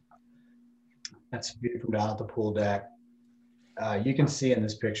 That's a view from down at the pool deck. You can see in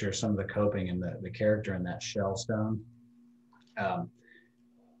this picture some of the coping and the character in that shell stone.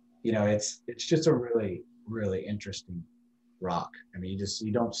 It's just a really, really interesting rock. I mean,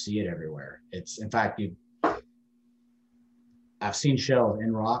 you don't see it everywhere. In fact, I've seen shells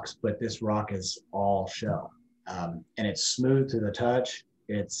in rocks, but this rock is all shell, and it's smooth to the touch.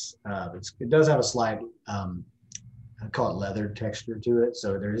 It does have a slight, I call it leathered texture to it.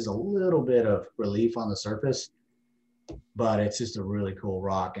 So there is a little bit of relief on the surface, but it's just a really cool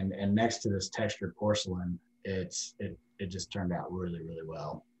rock. And next to this textured porcelain, it just turned out really, really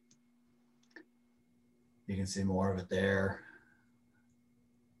well. You can see more of it there.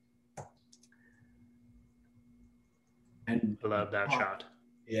 And I love that shot.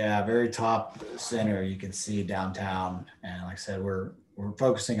 Yeah, very top center, you can see downtown. And like I said, we're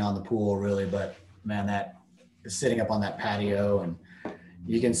focusing on the pool really, but man, that is sitting up on that patio, and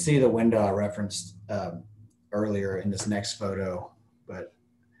you can see the window I referenced earlier in this next photo, but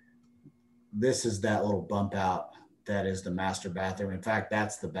this is that little bump out that is the master bathroom. In fact,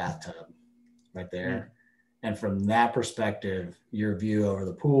 that's the bathtub right there. Mm. And from that perspective, your view over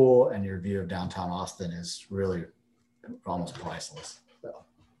the pool and your view of downtown Austin is really almost priceless. So.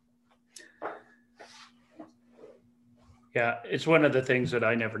 Yeah, it's one of the things that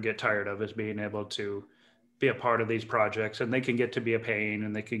I never get tired of, is being able to be a part of these projects. And they can get to be a pain,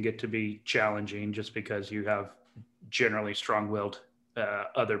 and they can get to be challenging just because you have generally strong-willed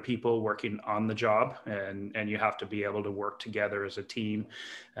other people working on the job, and you have to be able to work together as a team.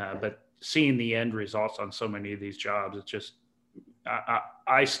 But seeing the end results on so many of these jobs, it's just,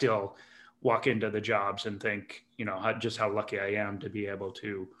 I still walk into the jobs and think, just how lucky I am to be able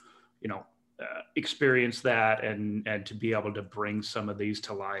to, experience that and to be able to bring some of these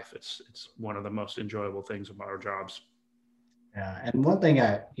to life. It's one of the most enjoyable things about our jobs. Yeah, and one thing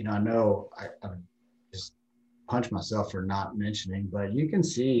I know I just punch myself for not mentioning, but you can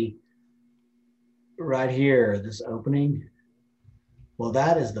see right here, this opening. Well,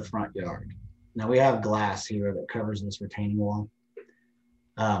 that is the front yard. Now we have glass here that covers this retaining wall.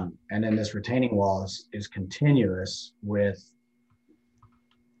 And then this retaining wall is continuous with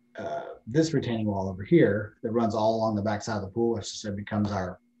this retaining wall over here that runs all along the backside of the pool, which I said becomes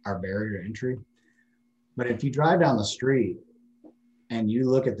our barrier to entry. But if you drive down the street and you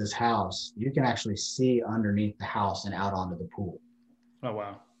look at this house, you can actually see underneath the house and out onto the pool. Oh,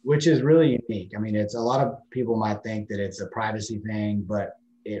 wow. Which is really unique. I mean, it's a lot of people might think that it's a privacy thing, but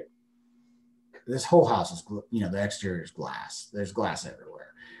this whole house is, the exterior is glass. There's glass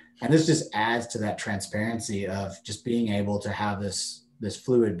everywhere. And this just adds to that transparency of just being able to have this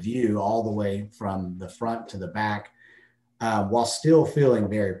fluid view all the way from the front to the back, while still feeling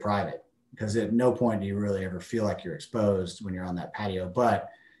very private, because at no point do you really ever feel like you're exposed when you're on that patio. But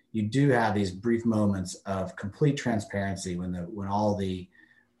you do have these brief moments of complete transparency when all the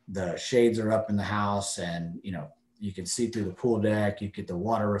shades are up in the house, and you can see through the pool deck, you get the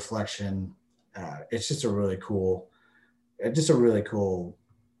water reflection. it's just just a really cool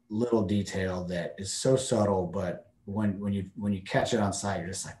little detail that is so subtle, but when you catch it on sight, you're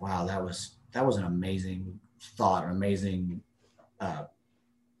just like, wow, that was an amazing thought, an uh,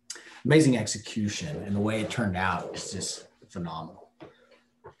 amazing execution, and the way it turned out is just phenomenal.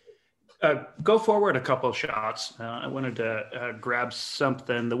 Go forward a couple of shots. I wanted to grab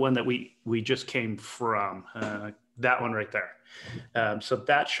something, the one that we just came from, that one right there. So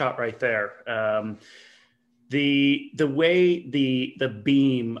that shot right there, the way the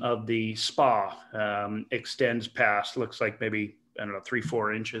beam of the spa extends past, looks like maybe, I don't know,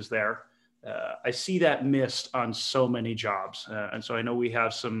 3-4 inches there. I see that missed on so many jobs, and so I know we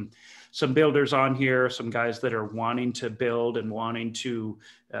have some builders on here, some guys that are wanting to build and wanting to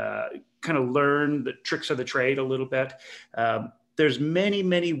kind of learn the tricks of the trade a little bit. There's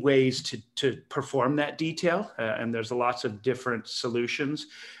many ways to perform that detail, and there's lots of different solutions.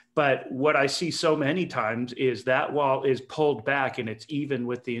 But what I see so many times is that wall is pulled back and it's even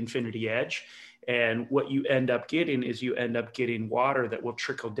with the infinity edge. And what you end up getting is you end up getting water that will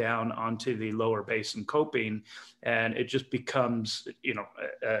trickle down onto the lower basin coping, and it just becomes, you know,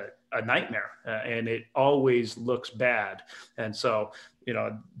 a nightmare, and it always looks bad. And so, you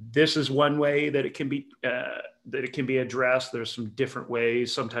know, this is one way that it can be addressed. There's some different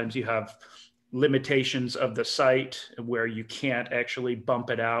ways. Sometimes you have limitations of the site where you can't actually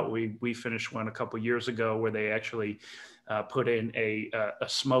bump it out. We finished one a couple of years ago where they actually put in a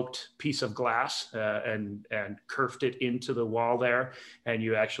smoked piece of glass and kerfed it into the wall there, and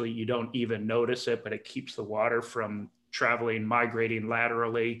you don't even notice it, but it keeps the water from migrating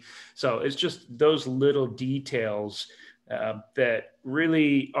laterally. So it's just those little details that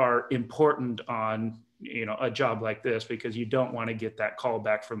really are important on, you know, a job like this, because you don't want to get that call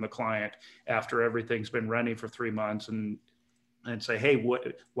back from the client after everything's been running for 3 months and say, hey,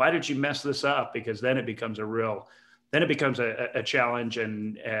 why did you mess this up? Because then it becomes a challenge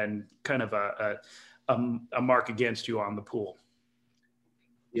and kind of a mark against you on the pool.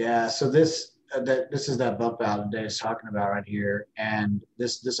 Yeah. So this is that bump out that Dave's talking about right here. And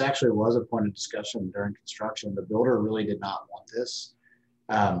this actually was a point of discussion during construction. The builder really did not want this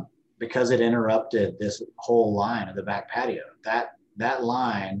because it interrupted this whole line of the back patio. That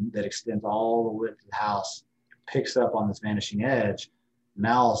line that extends all the width of the house picks up on this vanishing edge.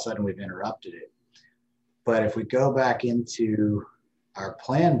 Now all of a sudden we've interrupted it. But if we go back into our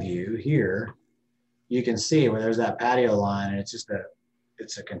plan view here, you can see where there's that patio line, and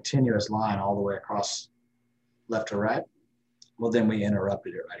it's a continuous line all the way across left to right. Well, then we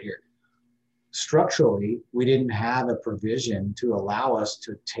interrupted it right here. Structurally, we didn't have a provision to allow us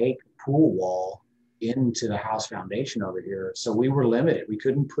to take pool wall into the house foundation over here. So we were limited. We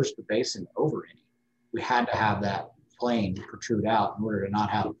couldn't push the basin over any. We had to have that plane protrude out in order to not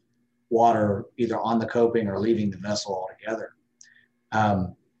have water either on the coping or leaving the vessel altogether.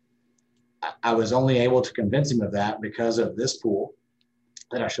 I was only able to convince him of that because of this pool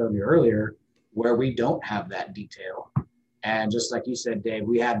that I showed you earlier, where we don't have that detail. And just like you said, Dave,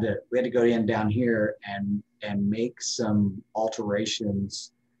 we had to go in down here and make some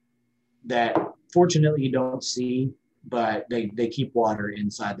alterations that fortunately you don't see, but they keep water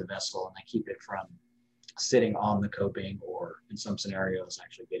inside the vessel and they keep it from sitting on the coping, or in some scenarios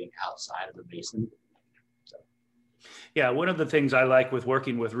actually getting outside of the basin. So. Yeah, one of the things I like with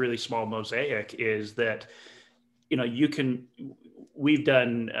working with really small mosaic is that, you know, we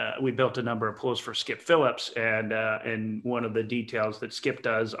built a number of pools for Skip Phillips, and one of the details that Skip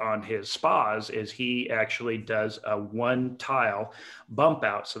does on his spas is he actually does a one tile bump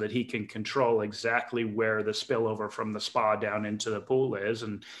out so that he can control exactly where the spillover from the spa down into the pool is,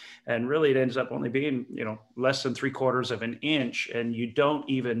 and really it ends up only being, you know, less than 3/4 of an inch, and you don't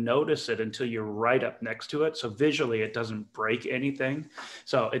even notice it until you're right up next to it. So visually it doesn't break anything,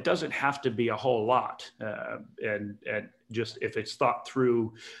 so it doesn't have to be a whole lot, and just if it's thought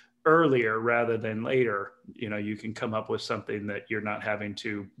through earlier rather than later, you know, you can come up with something that you're not having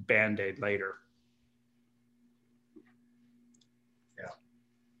to band-aid later. Yeah.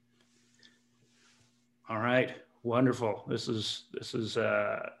 All right. Wonderful. This is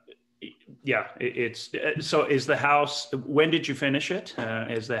yeah, so is the house, when did you finish it?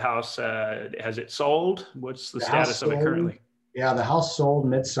 Is the house, has it sold? What's the status of it currently? Yeah, the house sold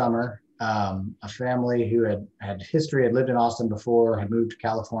midsummer. A family who had lived in Austin before, had moved to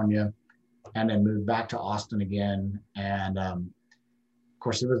California, and then moved back to Austin again. And of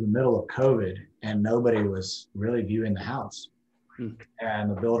course, it was the middle of COVID, and nobody was really viewing the house.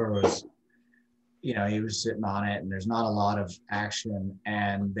 And the builder was, you know, he was sitting on it, and there's not a lot of action.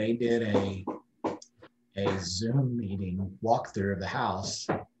 And they did a Zoom meeting walkthrough of the house,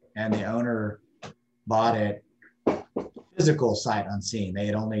 and the owner bought it physical sight unseen. They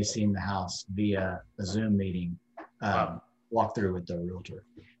had only seen the house via a Zoom meeting, walk through with the realtor.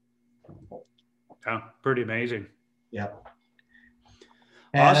 Yeah, pretty amazing. Yep.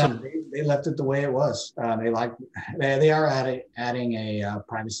 And, awesome. They left it the way it was. They are adding a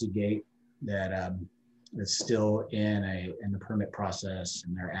privacy gate that is still in the permit process,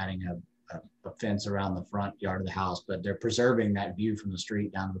 and they're adding a fence around the front yard of the house, but they're preserving that view from the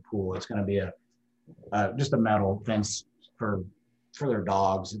street down to the pool. It's going to be just a metal fence for their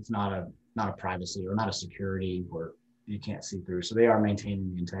dogs. It's not a privacy or not a security where you can't see through. So they are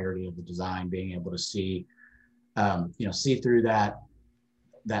maintaining the integrity of the design, being able to see through that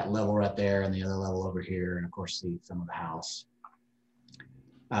level right there and the other level over here, and of course see some of the house.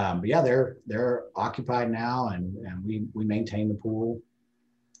 But yeah, they're occupied now, and we maintain the pool.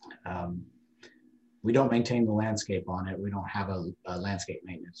 We don't maintain the landscape on it. We don't have a landscape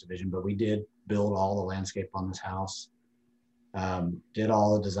maintenance division, but we did build all the landscape on this house. Did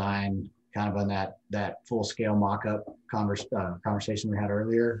all the design kind of on that full scale mock-up conversation we had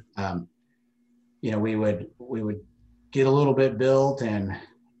earlier. We would get a little bit built and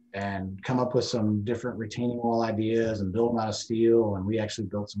come up with some different retaining wall ideas and build them out of steel. And we actually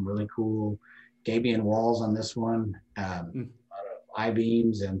built some really cool gabion walls on this one, a lot of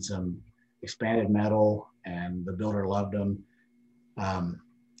I-beams and some expanded metal, and the builder loved them. A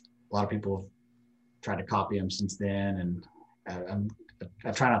lot of people have tried to copy them since then, and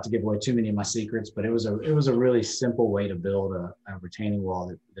I try not to give away too many of my secrets, but it was a really simple way to build a retaining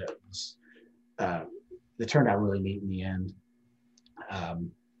wall that turned out really neat in the end.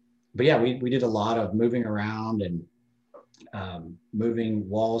 But yeah, we did a lot of moving around and moving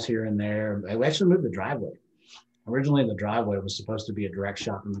walls here and there. We actually moved the driveway. Originally, the driveway was supposed to be a direct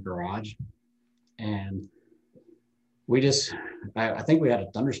shot from the garage, and I think we had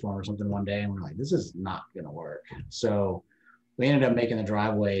a thunderstorm or something one day, and we're like, this is not going to work. So we ended up making the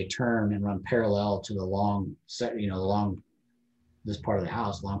driveway turn and run parallel to this part of the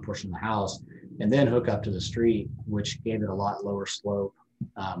house, long portion of the house, and then hook up to the street, which gave it a lot lower slope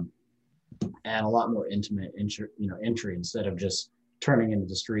and a lot more intimate entry instead of just turning into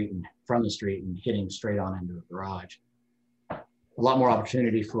the street and from the street and hitting straight on into the garage. A lot more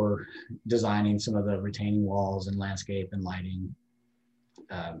opportunity for designing some of the retaining walls and landscape and lighting.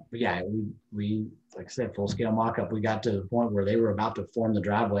 But yeah, we like I said, full scale mock-up. We got to the point where they were about to form the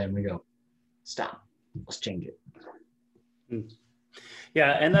driveway, and we go, stop, let's change it.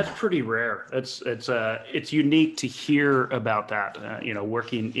 Yeah, and that's pretty rare. It's unique to hear about that.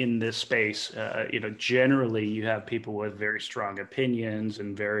 Working in this space, generally you have people with very strong opinions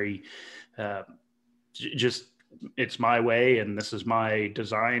and very just it's my way and this is my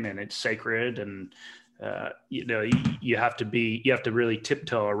design and it's sacred, and you have to really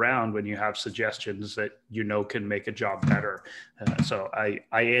tiptoe around when you have suggestions that can make a job better. So I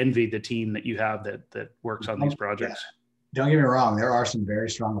envy the team that you have that works on these projects. Yeah. Don't get me wrong, there are some very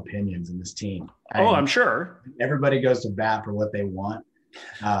strong opinions in this team. I'm sure. Everybody goes to bat for what they want.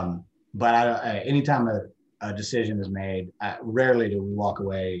 But anytime a decision is made, rarely do we walk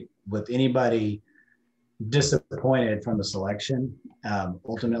away with anybody disappointed from the selection,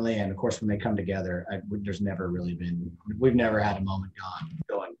 ultimately. And of course, when they come together, we've never had a moment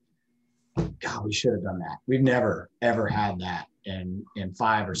going, God, we should have done that. We've never, ever had that in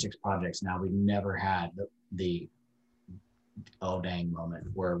 5 or 6 projects now. We've never had the oh dang moment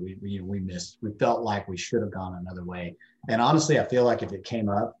where we missed. We felt like we should have gone another way. And honestly, I feel like if it came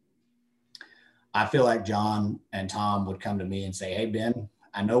up, I feel like John and Tom would come to me and say, hey, Ben,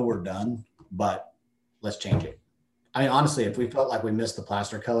 I know we're done, but let's change it. I mean, honestly, if we felt like we missed the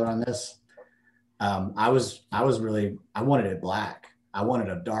plaster color on this, I wanted it black. I wanted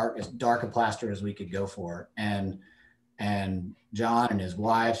as dark a plaster as we could go for. And John and his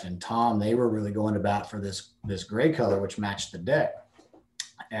wife and Tom, they were really going to bat for this gray color, which matched the deck.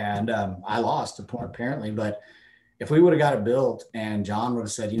 And I lost the point apparently, but if we would have got it built and John would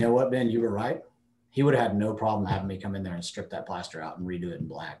have said, you know what, Ben, you were right, he would have had no problem having me come in there and strip that plaster out and redo it in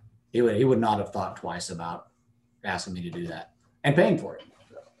black. He would not have thought twice about asking me to do that and paying for it.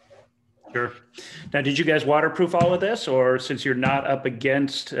 Sure. Now, did you guys waterproof all of this, or since you're not up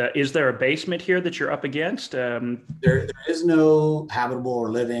against, is there a basement here that you're up against? There is no habitable or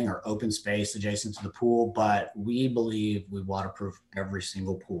living or open space adjacent to the pool, but we believe we waterproof every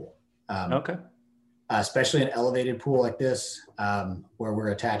single pool. Okay. Especially an elevated pool like this, where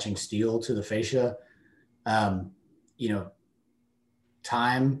we're attaching steel to the fascia.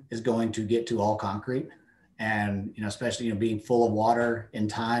 Time is going to get to all concrete. And, especially, being full of water in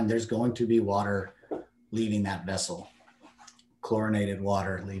time, there's going to be water leaving that vessel. chlorinated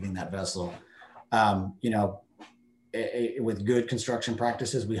water leaving that vessel. You know, with good construction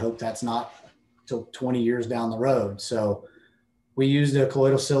practices, we hope that's not till 20 years down the road. So we used a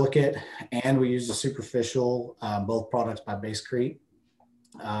colloidal silicate and we used a superficial, both products by Basecrete.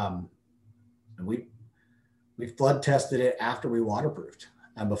 We flood tested it after we waterproofed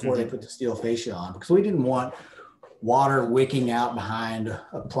and before they put the steel fascia on, because we didn't want water wicking out behind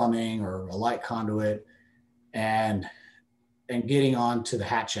a plumbing or a light conduit and getting onto the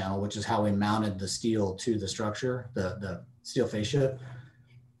hat channel, which is how we mounted the steel to the structure, the steel fascia.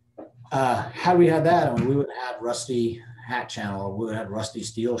 Had we had that, I mean, we would have had rusty hat channel, or we would have had rusty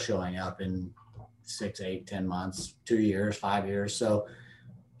steel showing up in 6, 8, 10 months, 2 years, 5 years. So,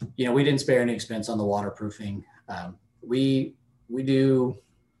 you know, we didn't spare any expense on the waterproofing. We do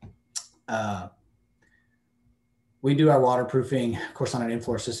our waterproofing, of course, on an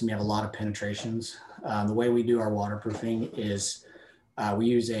in-floor system. You have a lot of penetrations. The way we do our waterproofing is we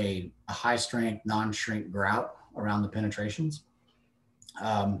use a high strength, non-shrink grout around the penetrations.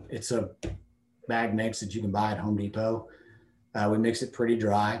 It's a bag mix that you can buy at Home Depot. We mix it pretty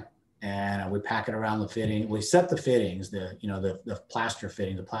dry and we pack it around the fitting. We set the fittings, the plaster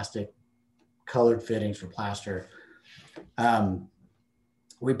fittings, the plastic colored fittings for plaster.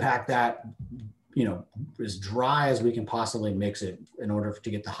 We pack that, you know, as dry as we can possibly mix it in order to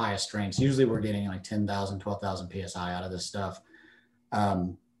get the highest strengths. Usually we're getting like 10,000, 12,000 PSI out of this stuff.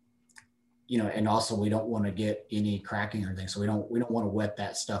 You know, and also we don't want to get any cracking or anything. So we don't want to wet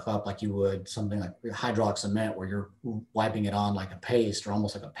that stuff up like you would something like hydraulic cement where you're wiping it on like a paste or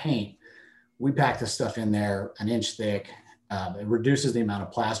almost like a paint. We pack this stuff in there 1 inch thick. It reduces the amount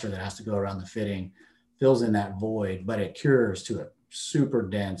of plaster that has to go around the fitting, fills in that void, but it cures to a super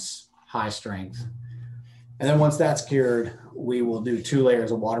dense, high strength. And then once that's cured, we will do 2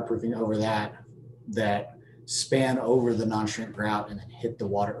 layers of waterproofing over that span over the non-shrink grout and then hit the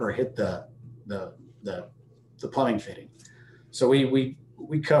water or hit the plumbing fitting. So we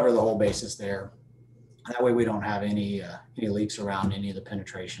cover the whole basis there. That way we don't have any leaks around any of the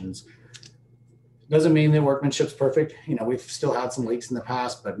penetrations. Doesn't mean the workmanship's perfect. You know, we've still had some leaks in the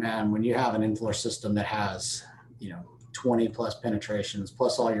past, but man, when you have an in-floor system that has, you know, 20 plus penetrations,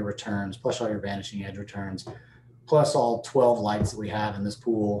 plus all your returns, plus all your vanishing edge returns, plus all 12 lights that we have in this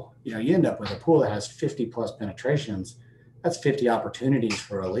pool, you know, you end up with a pool that has 50 plus penetrations. That's 50 opportunities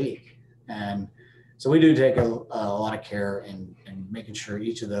for a leak. And so we do take a lot of care in making sure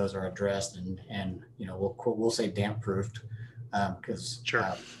each of those are addressed and you know, we'll say damp proofed because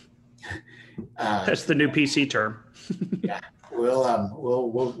sure. That's the new PC term. Yeah,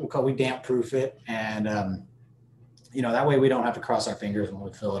 we damp proof it, and you know, that way we don't have to cross our fingers when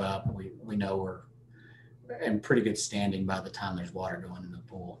we fill it up. We know we're in pretty good standing by the time there's water going in the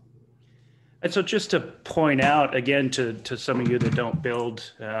pool. And so just to point out again to some of you that don't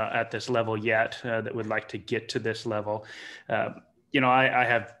build at this level yet, that would like to get to this level, you know, I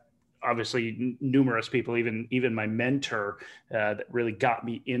have obviously numerous people, even my mentor, that really got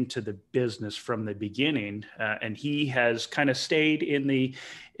me into the business from the beginning. And he has kind of stayed in the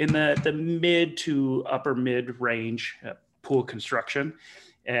mid to upper mid range pool construction.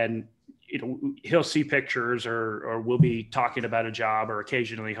 And, you know, he'll see pictures or we'll be talking about a job, or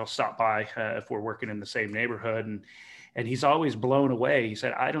occasionally he'll stop by if we're working in the same neighborhood. And he's always blown away. He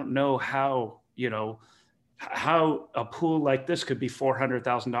said, I don't know how, you know, how a pool like this could be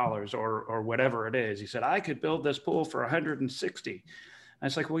 $400,000 or whatever it is. He said, I could build this pool for 160. And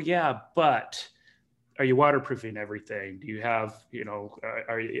it's like, well, yeah, but are you waterproofing everything? Do you have, you know,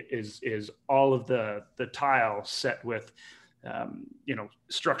 is all of the tile set with, you know,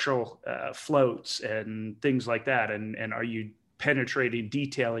 structural floats and things like that? And are you penetrating,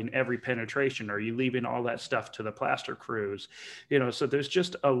 detailing every penetration? Are you leaving all that stuff to the plaster crews? You know, so there's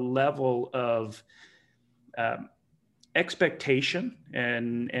just a level of expectation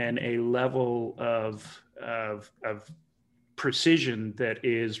and a level of precision that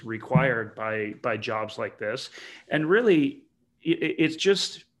is required by jobs like this. And really, it's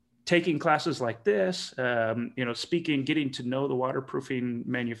just taking classes like this, you know, speaking, getting to know the waterproofing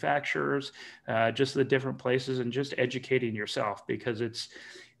manufacturers, just the different places, and just educating yourself, because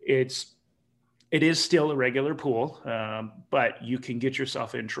it is still a regular pool, but you can get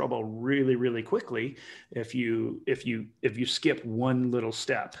yourself in trouble really, really quickly if you skip one little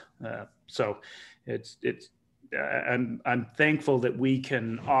step. So I'm thankful that we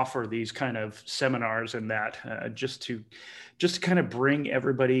can offer these kind of seminars and that just to kind of bring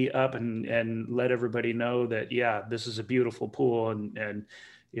everybody up and let everybody know that, yeah, this is a beautiful pool, and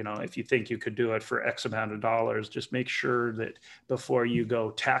You know, if you think you could do it for X amount of dollars, just make sure that before you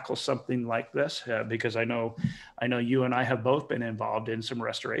go tackle something like this, because I know you and I have both been involved in some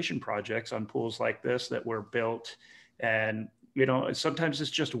restoration projects on pools like this that were built, and you know, sometimes it's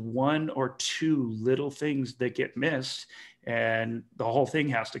just one or two little things that get missed, and the whole thing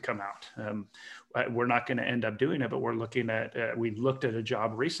has to come out. We're not going to end up doing it, but we're looking at. We looked at a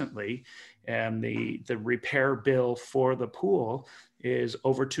job recently, and the repair bill for the pool is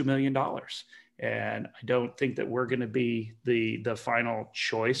over $2 million. And I don't think that we're going to be the final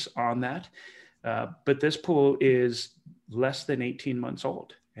choice on that. But this pool is less than 18 months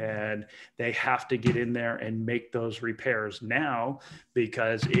old, and they have to get in there and make those repairs now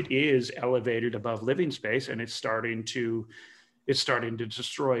because it is elevated above living space, and it's starting to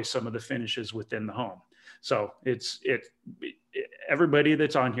destroy some of the finishes within the home. So everybody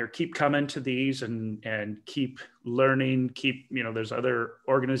that's on here, keep coming to these and keep learning, there's other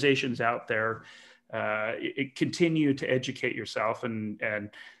organizations out there, continue to educate yourself. And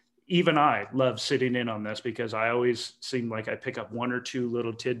even I love sitting in on this because I always seem like I pick up one or two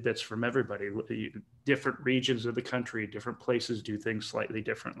little tidbits from everybody. Different regions of the country, different places do things slightly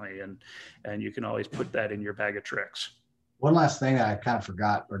differently. And you can always put that in your bag of tricks. One last thing that I kind of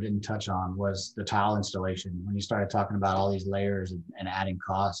forgot or didn't touch on was the tile installation. When you started talking about all these layers and adding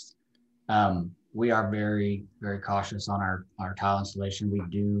costs, we are very, very cautious on our tile installation. We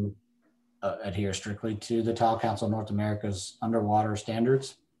do adhere strictly to the Tile Council of North America's underwater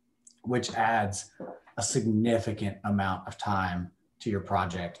standards, which adds a significant amount of time to your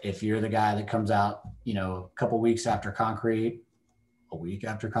project. If you're the guy that comes out, a couple weeks after concrete, a week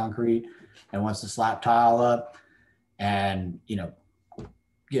after concrete, and wants to slap tile up, and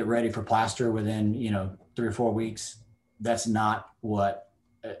get ready for plaster within 3 or 4 weeks, that's not what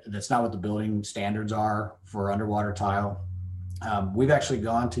the building standards are for underwater tile. We've actually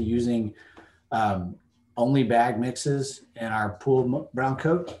gone to using only bag mixes in our pool brown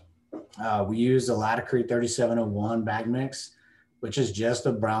coat. We use the Laticrete 3701 bag mix, which is just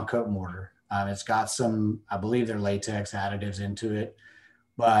a brown coat mortar. It's got some, I believe they're latex additives into it,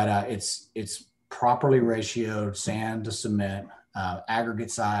 but it's properly ratioed sand to cement, aggregate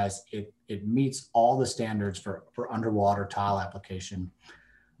size. It meets all the standards for underwater tile application.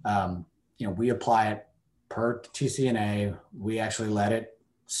 We apply it per TCNA. We actually let it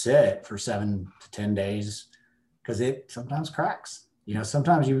sit for 7 to 10 days because it sometimes cracks.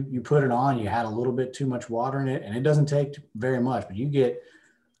 Sometimes you put it on, you had a little bit too much water in it, and it doesn't take very much, but you get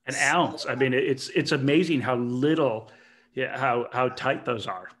an ounce. I mean, it's amazing how little, how tight those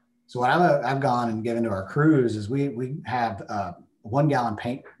are. So what I've gone and given to our crews is we have 1 gallon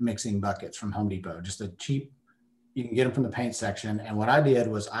paint mixing buckets from Home Depot, just a cheap, you can get them from the paint section. And what I did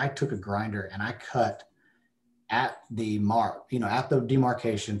was I took a grinder and I cut at the at the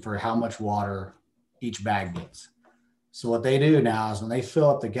demarcation for how much water each bag gets. So what they do now is when they fill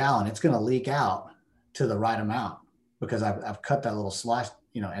up the gallon, it's going to leak out to the right amount because I've cut that little slice,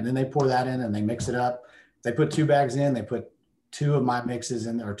 and then they pour that in and they mix it up. They put 2 bags in, they put 2 of my mixes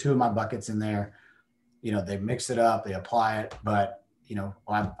in, or 2 of my buckets in there. They mix it up, they apply it. But,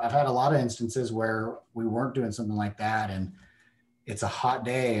 I've had a lot of instances where we weren't doing something like that, and it's a hot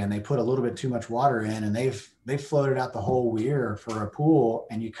day and they put a little bit too much water in, and they've floated out the whole weir for a pool,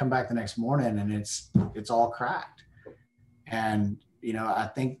 and you come back the next morning and it's all cracked. And, I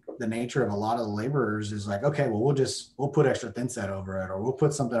think the nature of a lot of the laborers is like, okay, well, we'll put extra thin set over it, or we'll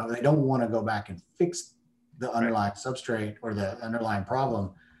put something over. They don't want to go back and fix the underlying substrate or the underlying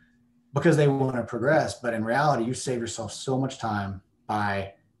problem because they want to progress. But in reality, you save yourself so much time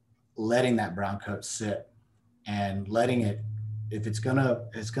by letting that brown coat sit and letting it, if it's gonna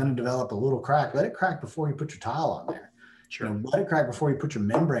develop a little crack, let it crack before you put your tile on there. Sure. Let it crack before you put your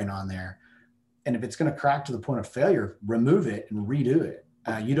membrane on there. And if it's going to crack to the point of failure, remove it and redo it.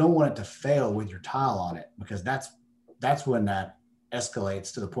 You don't want it to fail with your tile on it, because that's when that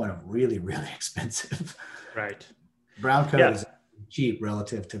escalates to the point of really, really expensive. Right. Brown coat is cheap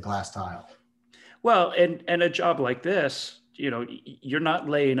relative to glass tile. Well, and a job like this, you're not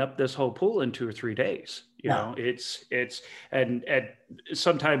laying up this whole pool in 2 or 3 days. It's and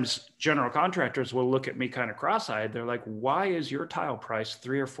sometimes general contractors will look at me kind of cross-eyed. They're like, why is your tile price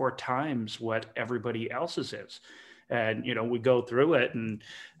 3 or 4 times what everybody else's is? And, we go through it, and,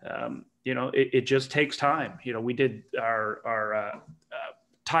 it just takes time. We did our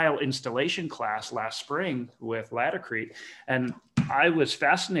tile installation class last spring with Laticrete, and I was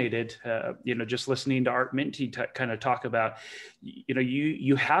fascinated, just listening to Art Minty kind of talk about,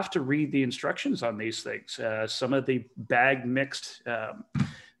 you have to read the instructions on these things. Some of the bag mixed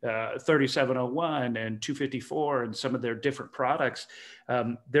 3701 and 254 and some of their different products,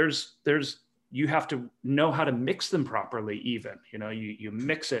 you have to know how to mix them properly. Even, you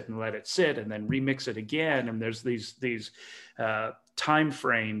mix it and let it sit and then remix it again. And there's these time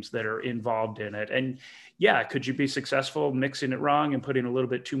frames that are involved in it. And yeah, could you be successful mixing it wrong and putting a little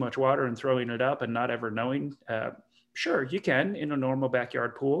bit too much water and throwing it up and not ever knowing? Sure, you can in a normal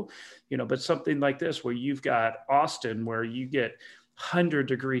backyard pool, but something like this where you've got Austin, where you get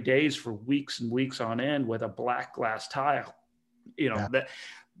 100-degree days for weeks and weeks on end with a black glass tile, Yeah.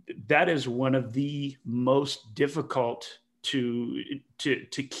 that is one of the most difficult to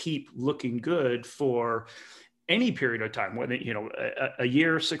keep looking good for any period of time, whether, a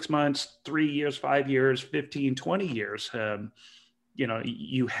year, 6 months, 3 years, 5 years, 15, 20 years.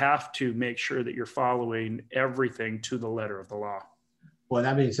 You have to make sure that you're following everything to the letter of the law. Well,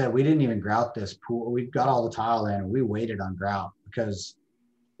 that being said, we didn't even grout this pool. We got all the tile in and we waited on grout because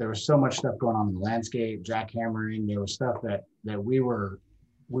there was so much stuff going on in the landscape, jackhammering. There was stuff that we were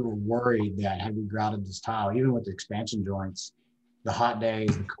worried that had we grouted this tile, even with the expansion joints, the hot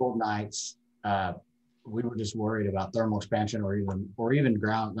days, the cold nights, we were just worried about thermal expansion or even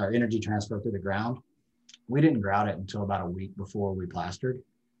ground or energy transfer through the ground. We didn't grout it until about a week before we plastered.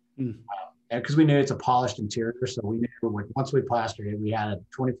 Because we knew it's a polished interior. So we knew once we plastered it, we had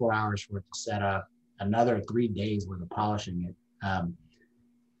 24 hours for it to set up, another 3 days worth of polishing it.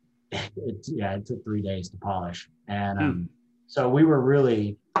 It took 3 days to polish. And so we were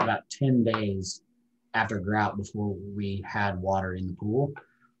really about 10 days after grout before we had water in the pool.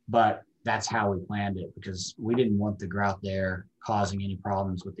 But that's how we planned it because we didn't want the grout there causing any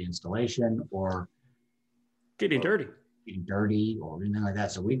problems with the installation or getting dirty or anything like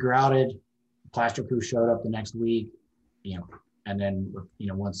that. So we grouted, plaster crew showed up the next week, and then,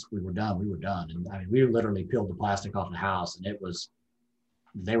 once we were done. And I mean, we literally peeled the plastic off the house and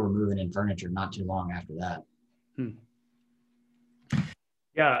they were moving in furniture not too long after that.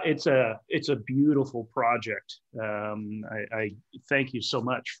 Yeah, it's a beautiful project. I thank you so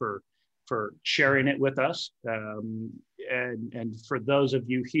much for sharing it with us. And for those of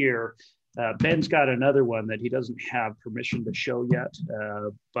you here, Ben's got another one that he doesn't have permission to show yet,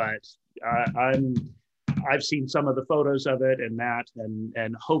 but I've seen some of the photos of it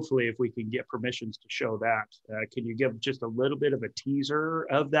and hopefully if we can get permissions to show that, can you give just a little bit of a teaser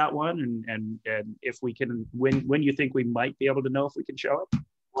of that one and if we can, when you think we might be able to know if we can show it?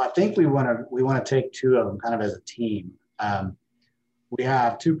 Well, I think we want to take two of them kind of as a team. We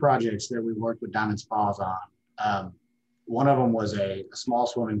have two projects that we worked with Diamond Spas on. One of them was a small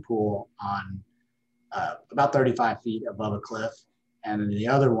swimming pool on about 35 feet above a cliff. And then the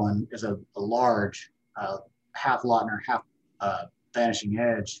other one is a large half Lautner, half Vanishing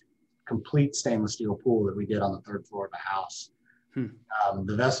Edge, complete stainless steel pool that we did on the third floor of the house.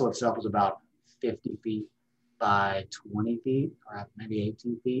 The vessel itself was about 50 feet by 20 feet, or maybe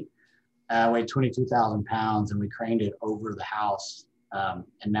 18 feet. Weighed 22,000 pounds, and we craned it over the house. And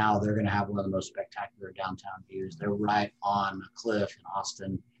now they're going to have one of the most spectacular downtown views. They're right on a cliff in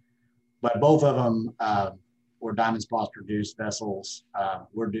Austin. But both of them were Diamond Spas produced vessels.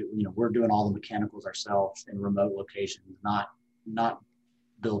 We're doing all the mechanicals ourselves in remote locations, not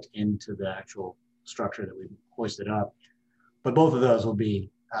built into the actual structure that we hoisted up. But both of those will be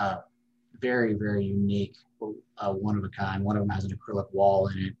very, very unique, one of a kind. One of them has an acrylic wall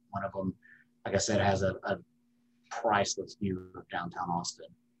in it. One of them, like I said, has a priceless view of downtown Austin.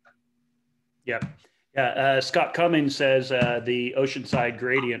 Yep. Yeah. Scott Cummings says the Oceanside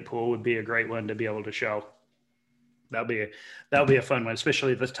Gradient Pool would be a great one to be able to show. That'll be a fun one,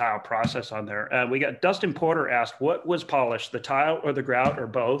 especially the tile process on there. We got Dustin Porter asked, what was polished, the tile or the grout or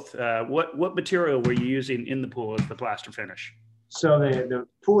both? What material were you using in the pool as the plaster finish? So the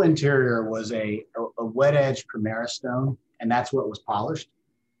pool interior was a wet edge Primera stone, and that's what was polished.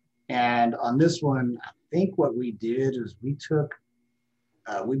 And on this one, I think what we did is we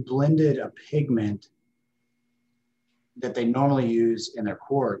blended a pigment that they normally use in their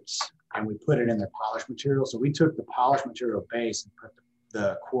quartz, and we put it in their polished material. So we took the polished material base and put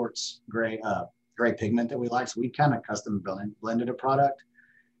the quartz gray pigment that we like. So we kind of custom blended a product.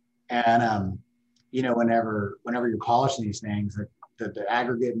 And whenever you're polishing these things, the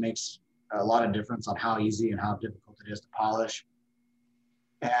aggregate makes a lot of difference on how easy and how difficult it is to polish.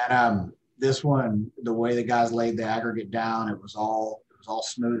 And this one, the way the guys laid the aggregate down, it was all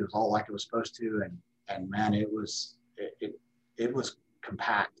smooth. It was all like it was supposed to. And man, it was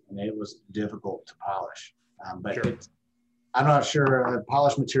compact and it was difficult to polish. But sure. I'm not sure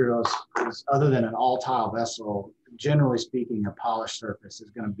polished materials is, other than an all tile vessel, generally speaking, a polished surface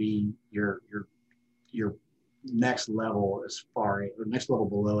is going to be your next level next level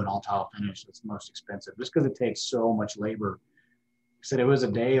below an all tile finish that's most expensive, just because it takes so much labor. I said it was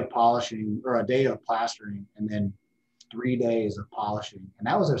a day of polishing or a day of plastering and then 3 days of polishing. And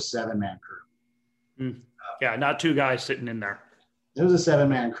that was a 7-man crew. Yeah, not 2 guys sitting in there. It was a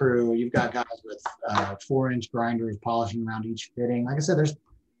 7-man crew. You've got guys with 4-inch grinders polishing around each fitting. Like I said, there's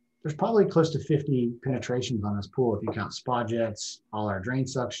probably close to 50 penetrations on this pool if you count spa jets, all our drain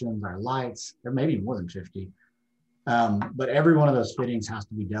suctions, our lights. There may be more than 50. But every one of those fittings has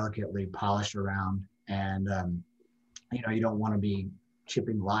to be delicately polished around. And, you don't want to be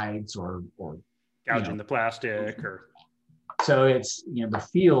chipping lights or gouging the plastic or. So it's,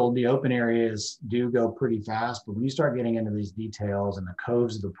 the open areas do go pretty fast, but when you start getting into these details and the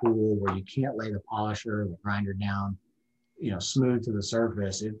coves of the pool where you can't lay the polisher, the grinder down, smooth to the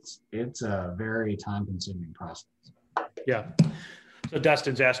surface, it's a very time consuming process. Yeah. So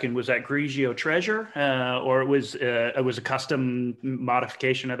Dustin's asking, was that Grigio Treasure or it was a custom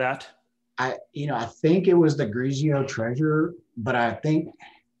modification of that? I think it was the Grigio Treasure, but I think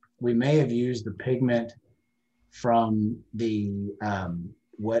we may have used the pigment from the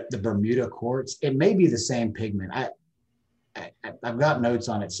Bermuda quartz. It may be the same pigment. I've got notes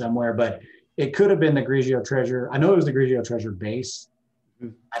on it somewhere, but it could have been the Grigio Treasure. I know it was the Grigio Treasure base.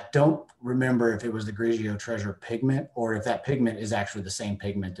 I don't remember if it was the Grigio Treasure pigment or if that pigment is actually the same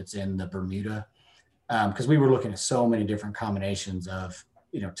pigment that's in the Bermuda, because we were looking at so many different combinations of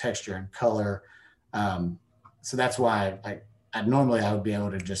texture and color. So that's why I would be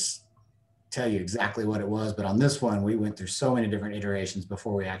able to just tell you exactly what it was, but on this one we went through so many different iterations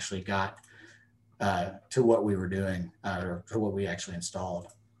before we actually got to what we were doing or to what we actually installed.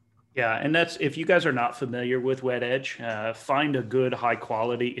 Yeah, and that's, if you guys are not familiar with Wet Edge, find a good high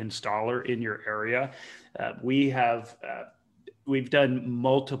quality installer in your area. We've done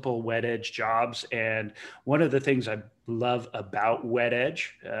multiple Wet Edge jobs, and one of the things I love about Wet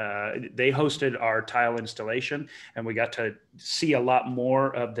Edge, they hosted our tile installation, and we got to see a lot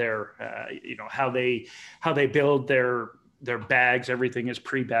more of their, how they build their bags. Everything is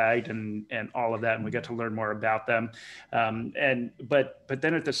pre-bagged and all of that, and we got to learn more about them. But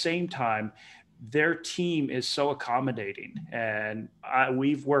then at the same time, their team is so accommodating, and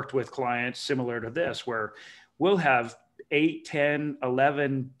we've worked with clients similar to this where we'll have 8, 10,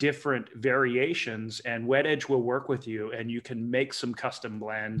 11 different variations, and Wet Edge will work with you, and you can make some custom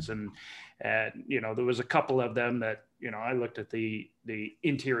blends. And there was a couple of them that, I looked at the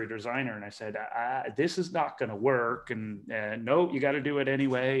interior designer and I said, this is not going to work. And no, you got to do it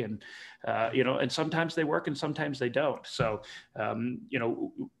anyway. And, and sometimes they work and sometimes they don't. So,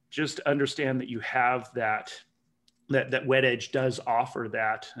 just understand that you have that Wet Edge does offer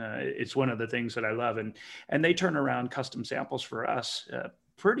that. It's one of the things that I love, and they turn around custom samples for us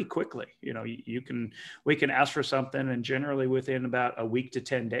pretty quickly. We can ask for something, and generally within about a week to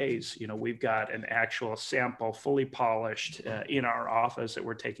 10 days, we've got an actual sample fully polished in our office that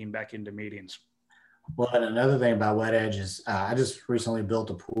we're taking back into meetings. Well, and another thing about Wet Edge is I just recently built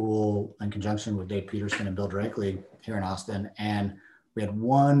a pool in conjunction with Dave Peterson and Bill Drakely here in Austin, and we had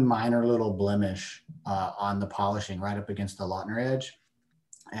one minor little blemish on the polishing right up against the Lautner edge.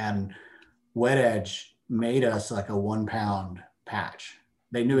 And Wet Edge made us like a 1-pound patch.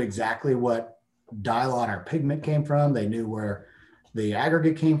 They knew exactly what Dylon, our pigment, came from. They knew where the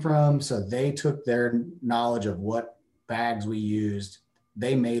aggregate came from. So they took their knowledge of what bags we used.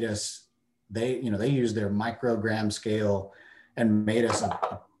 They made us, they used their microgram scale and made us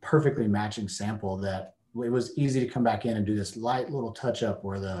a perfectly matching sample that it was easy to come back in and do this light little touch up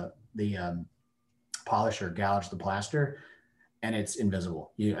where the polisher gouged the plaster, and it's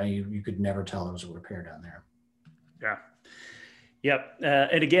invisible. You could never tell there was a repair down there. Yeah. Yep.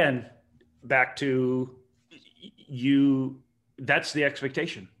 And again, back to that's the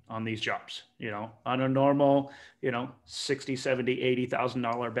expectation on these jobs. On a normal, $60,000, $70,000,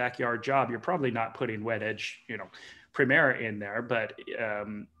 $80,000 backyard job, you're probably not putting Wet Edge, Primera in there, but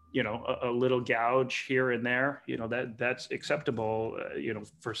a little gouge here and there, that's acceptable,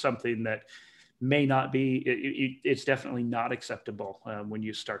 for something that may not be, it's definitely not acceptable when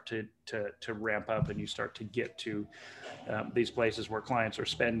you start to ramp up and you start to get to these places where clients are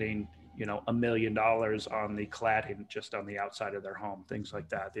spending, $1 million on the cladding just on the outside of their home, things like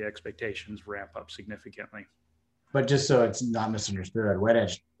that. The expectations ramp up significantly. But just so it's not misunderstood, Wet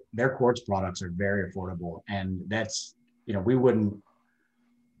Edge, their quartz products are very affordable, and that's, we wouldn't,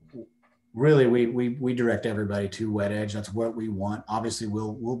 really, we direct everybody to Wet Edge. That's what we want. Obviously,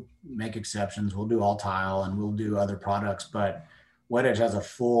 we'll make exceptions. We'll do all tile and we'll do other products, but Wet Edge has a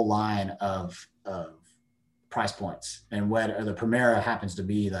full line of price points. And the Primera happens to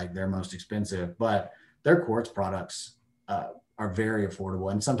be like their most expensive, but their quartz products are very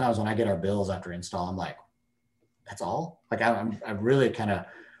affordable. And sometimes when I get our bills after install, I'm like, that's all? Like I really kind of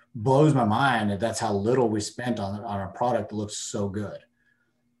blows my mind that that's how little we spent on a product that looks so good.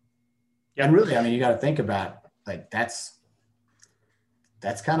 Yeah. And really, I mean, you got to think about like, that's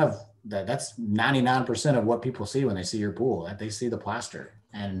kind of, that's 99% of what people see when they see your pool. They see the plaster,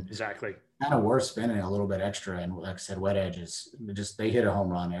 and exactly kind of worth spending a little bit extra. And like I said, Wet Edge is just, they hit a home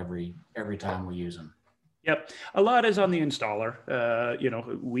run every time we use them. Yep. A lot is on the installer. You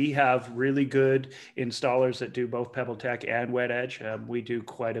know, we have really good installers that do both PebbleTec and Wet Edge. We do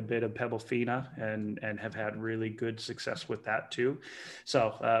quite a bit of Pebblefina and have had really good success with that too.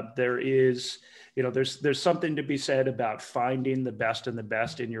 So there is, you know, there's something to be said about finding the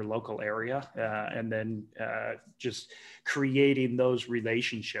best in your local area, and then just creating those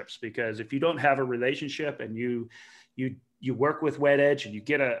relationships. Because if you don't have a relationship and you work with Wet Edge and you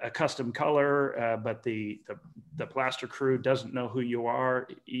get a custom color, but the plaster crew doesn't know who you are,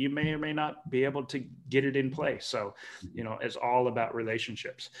 you may or may not be able to get it in place. So, you know, it's all about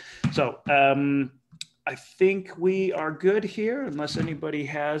relationships. So I think we are good here, unless anybody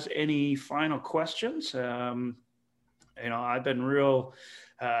has any final questions. You know, I've been real,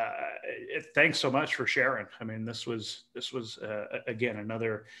 thanks so much for sharing. I mean, this was again,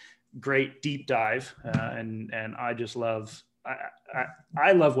 another great deep dive, and I just love,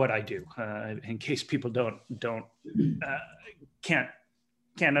 I love what I do. In case people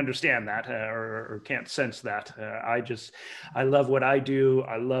can't understand that, or can't sense that, I love what I do.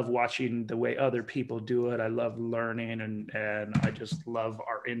 I love watching the way other people do it. I love learning, and I just love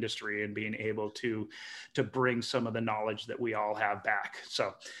our industry and being able to bring some of the knowledge that we all have back.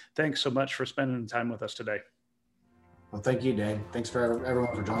 So thanks so much for spending the time with us today. Well, thank you, Dave. Thanks for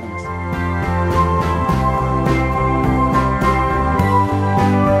everyone for joining us.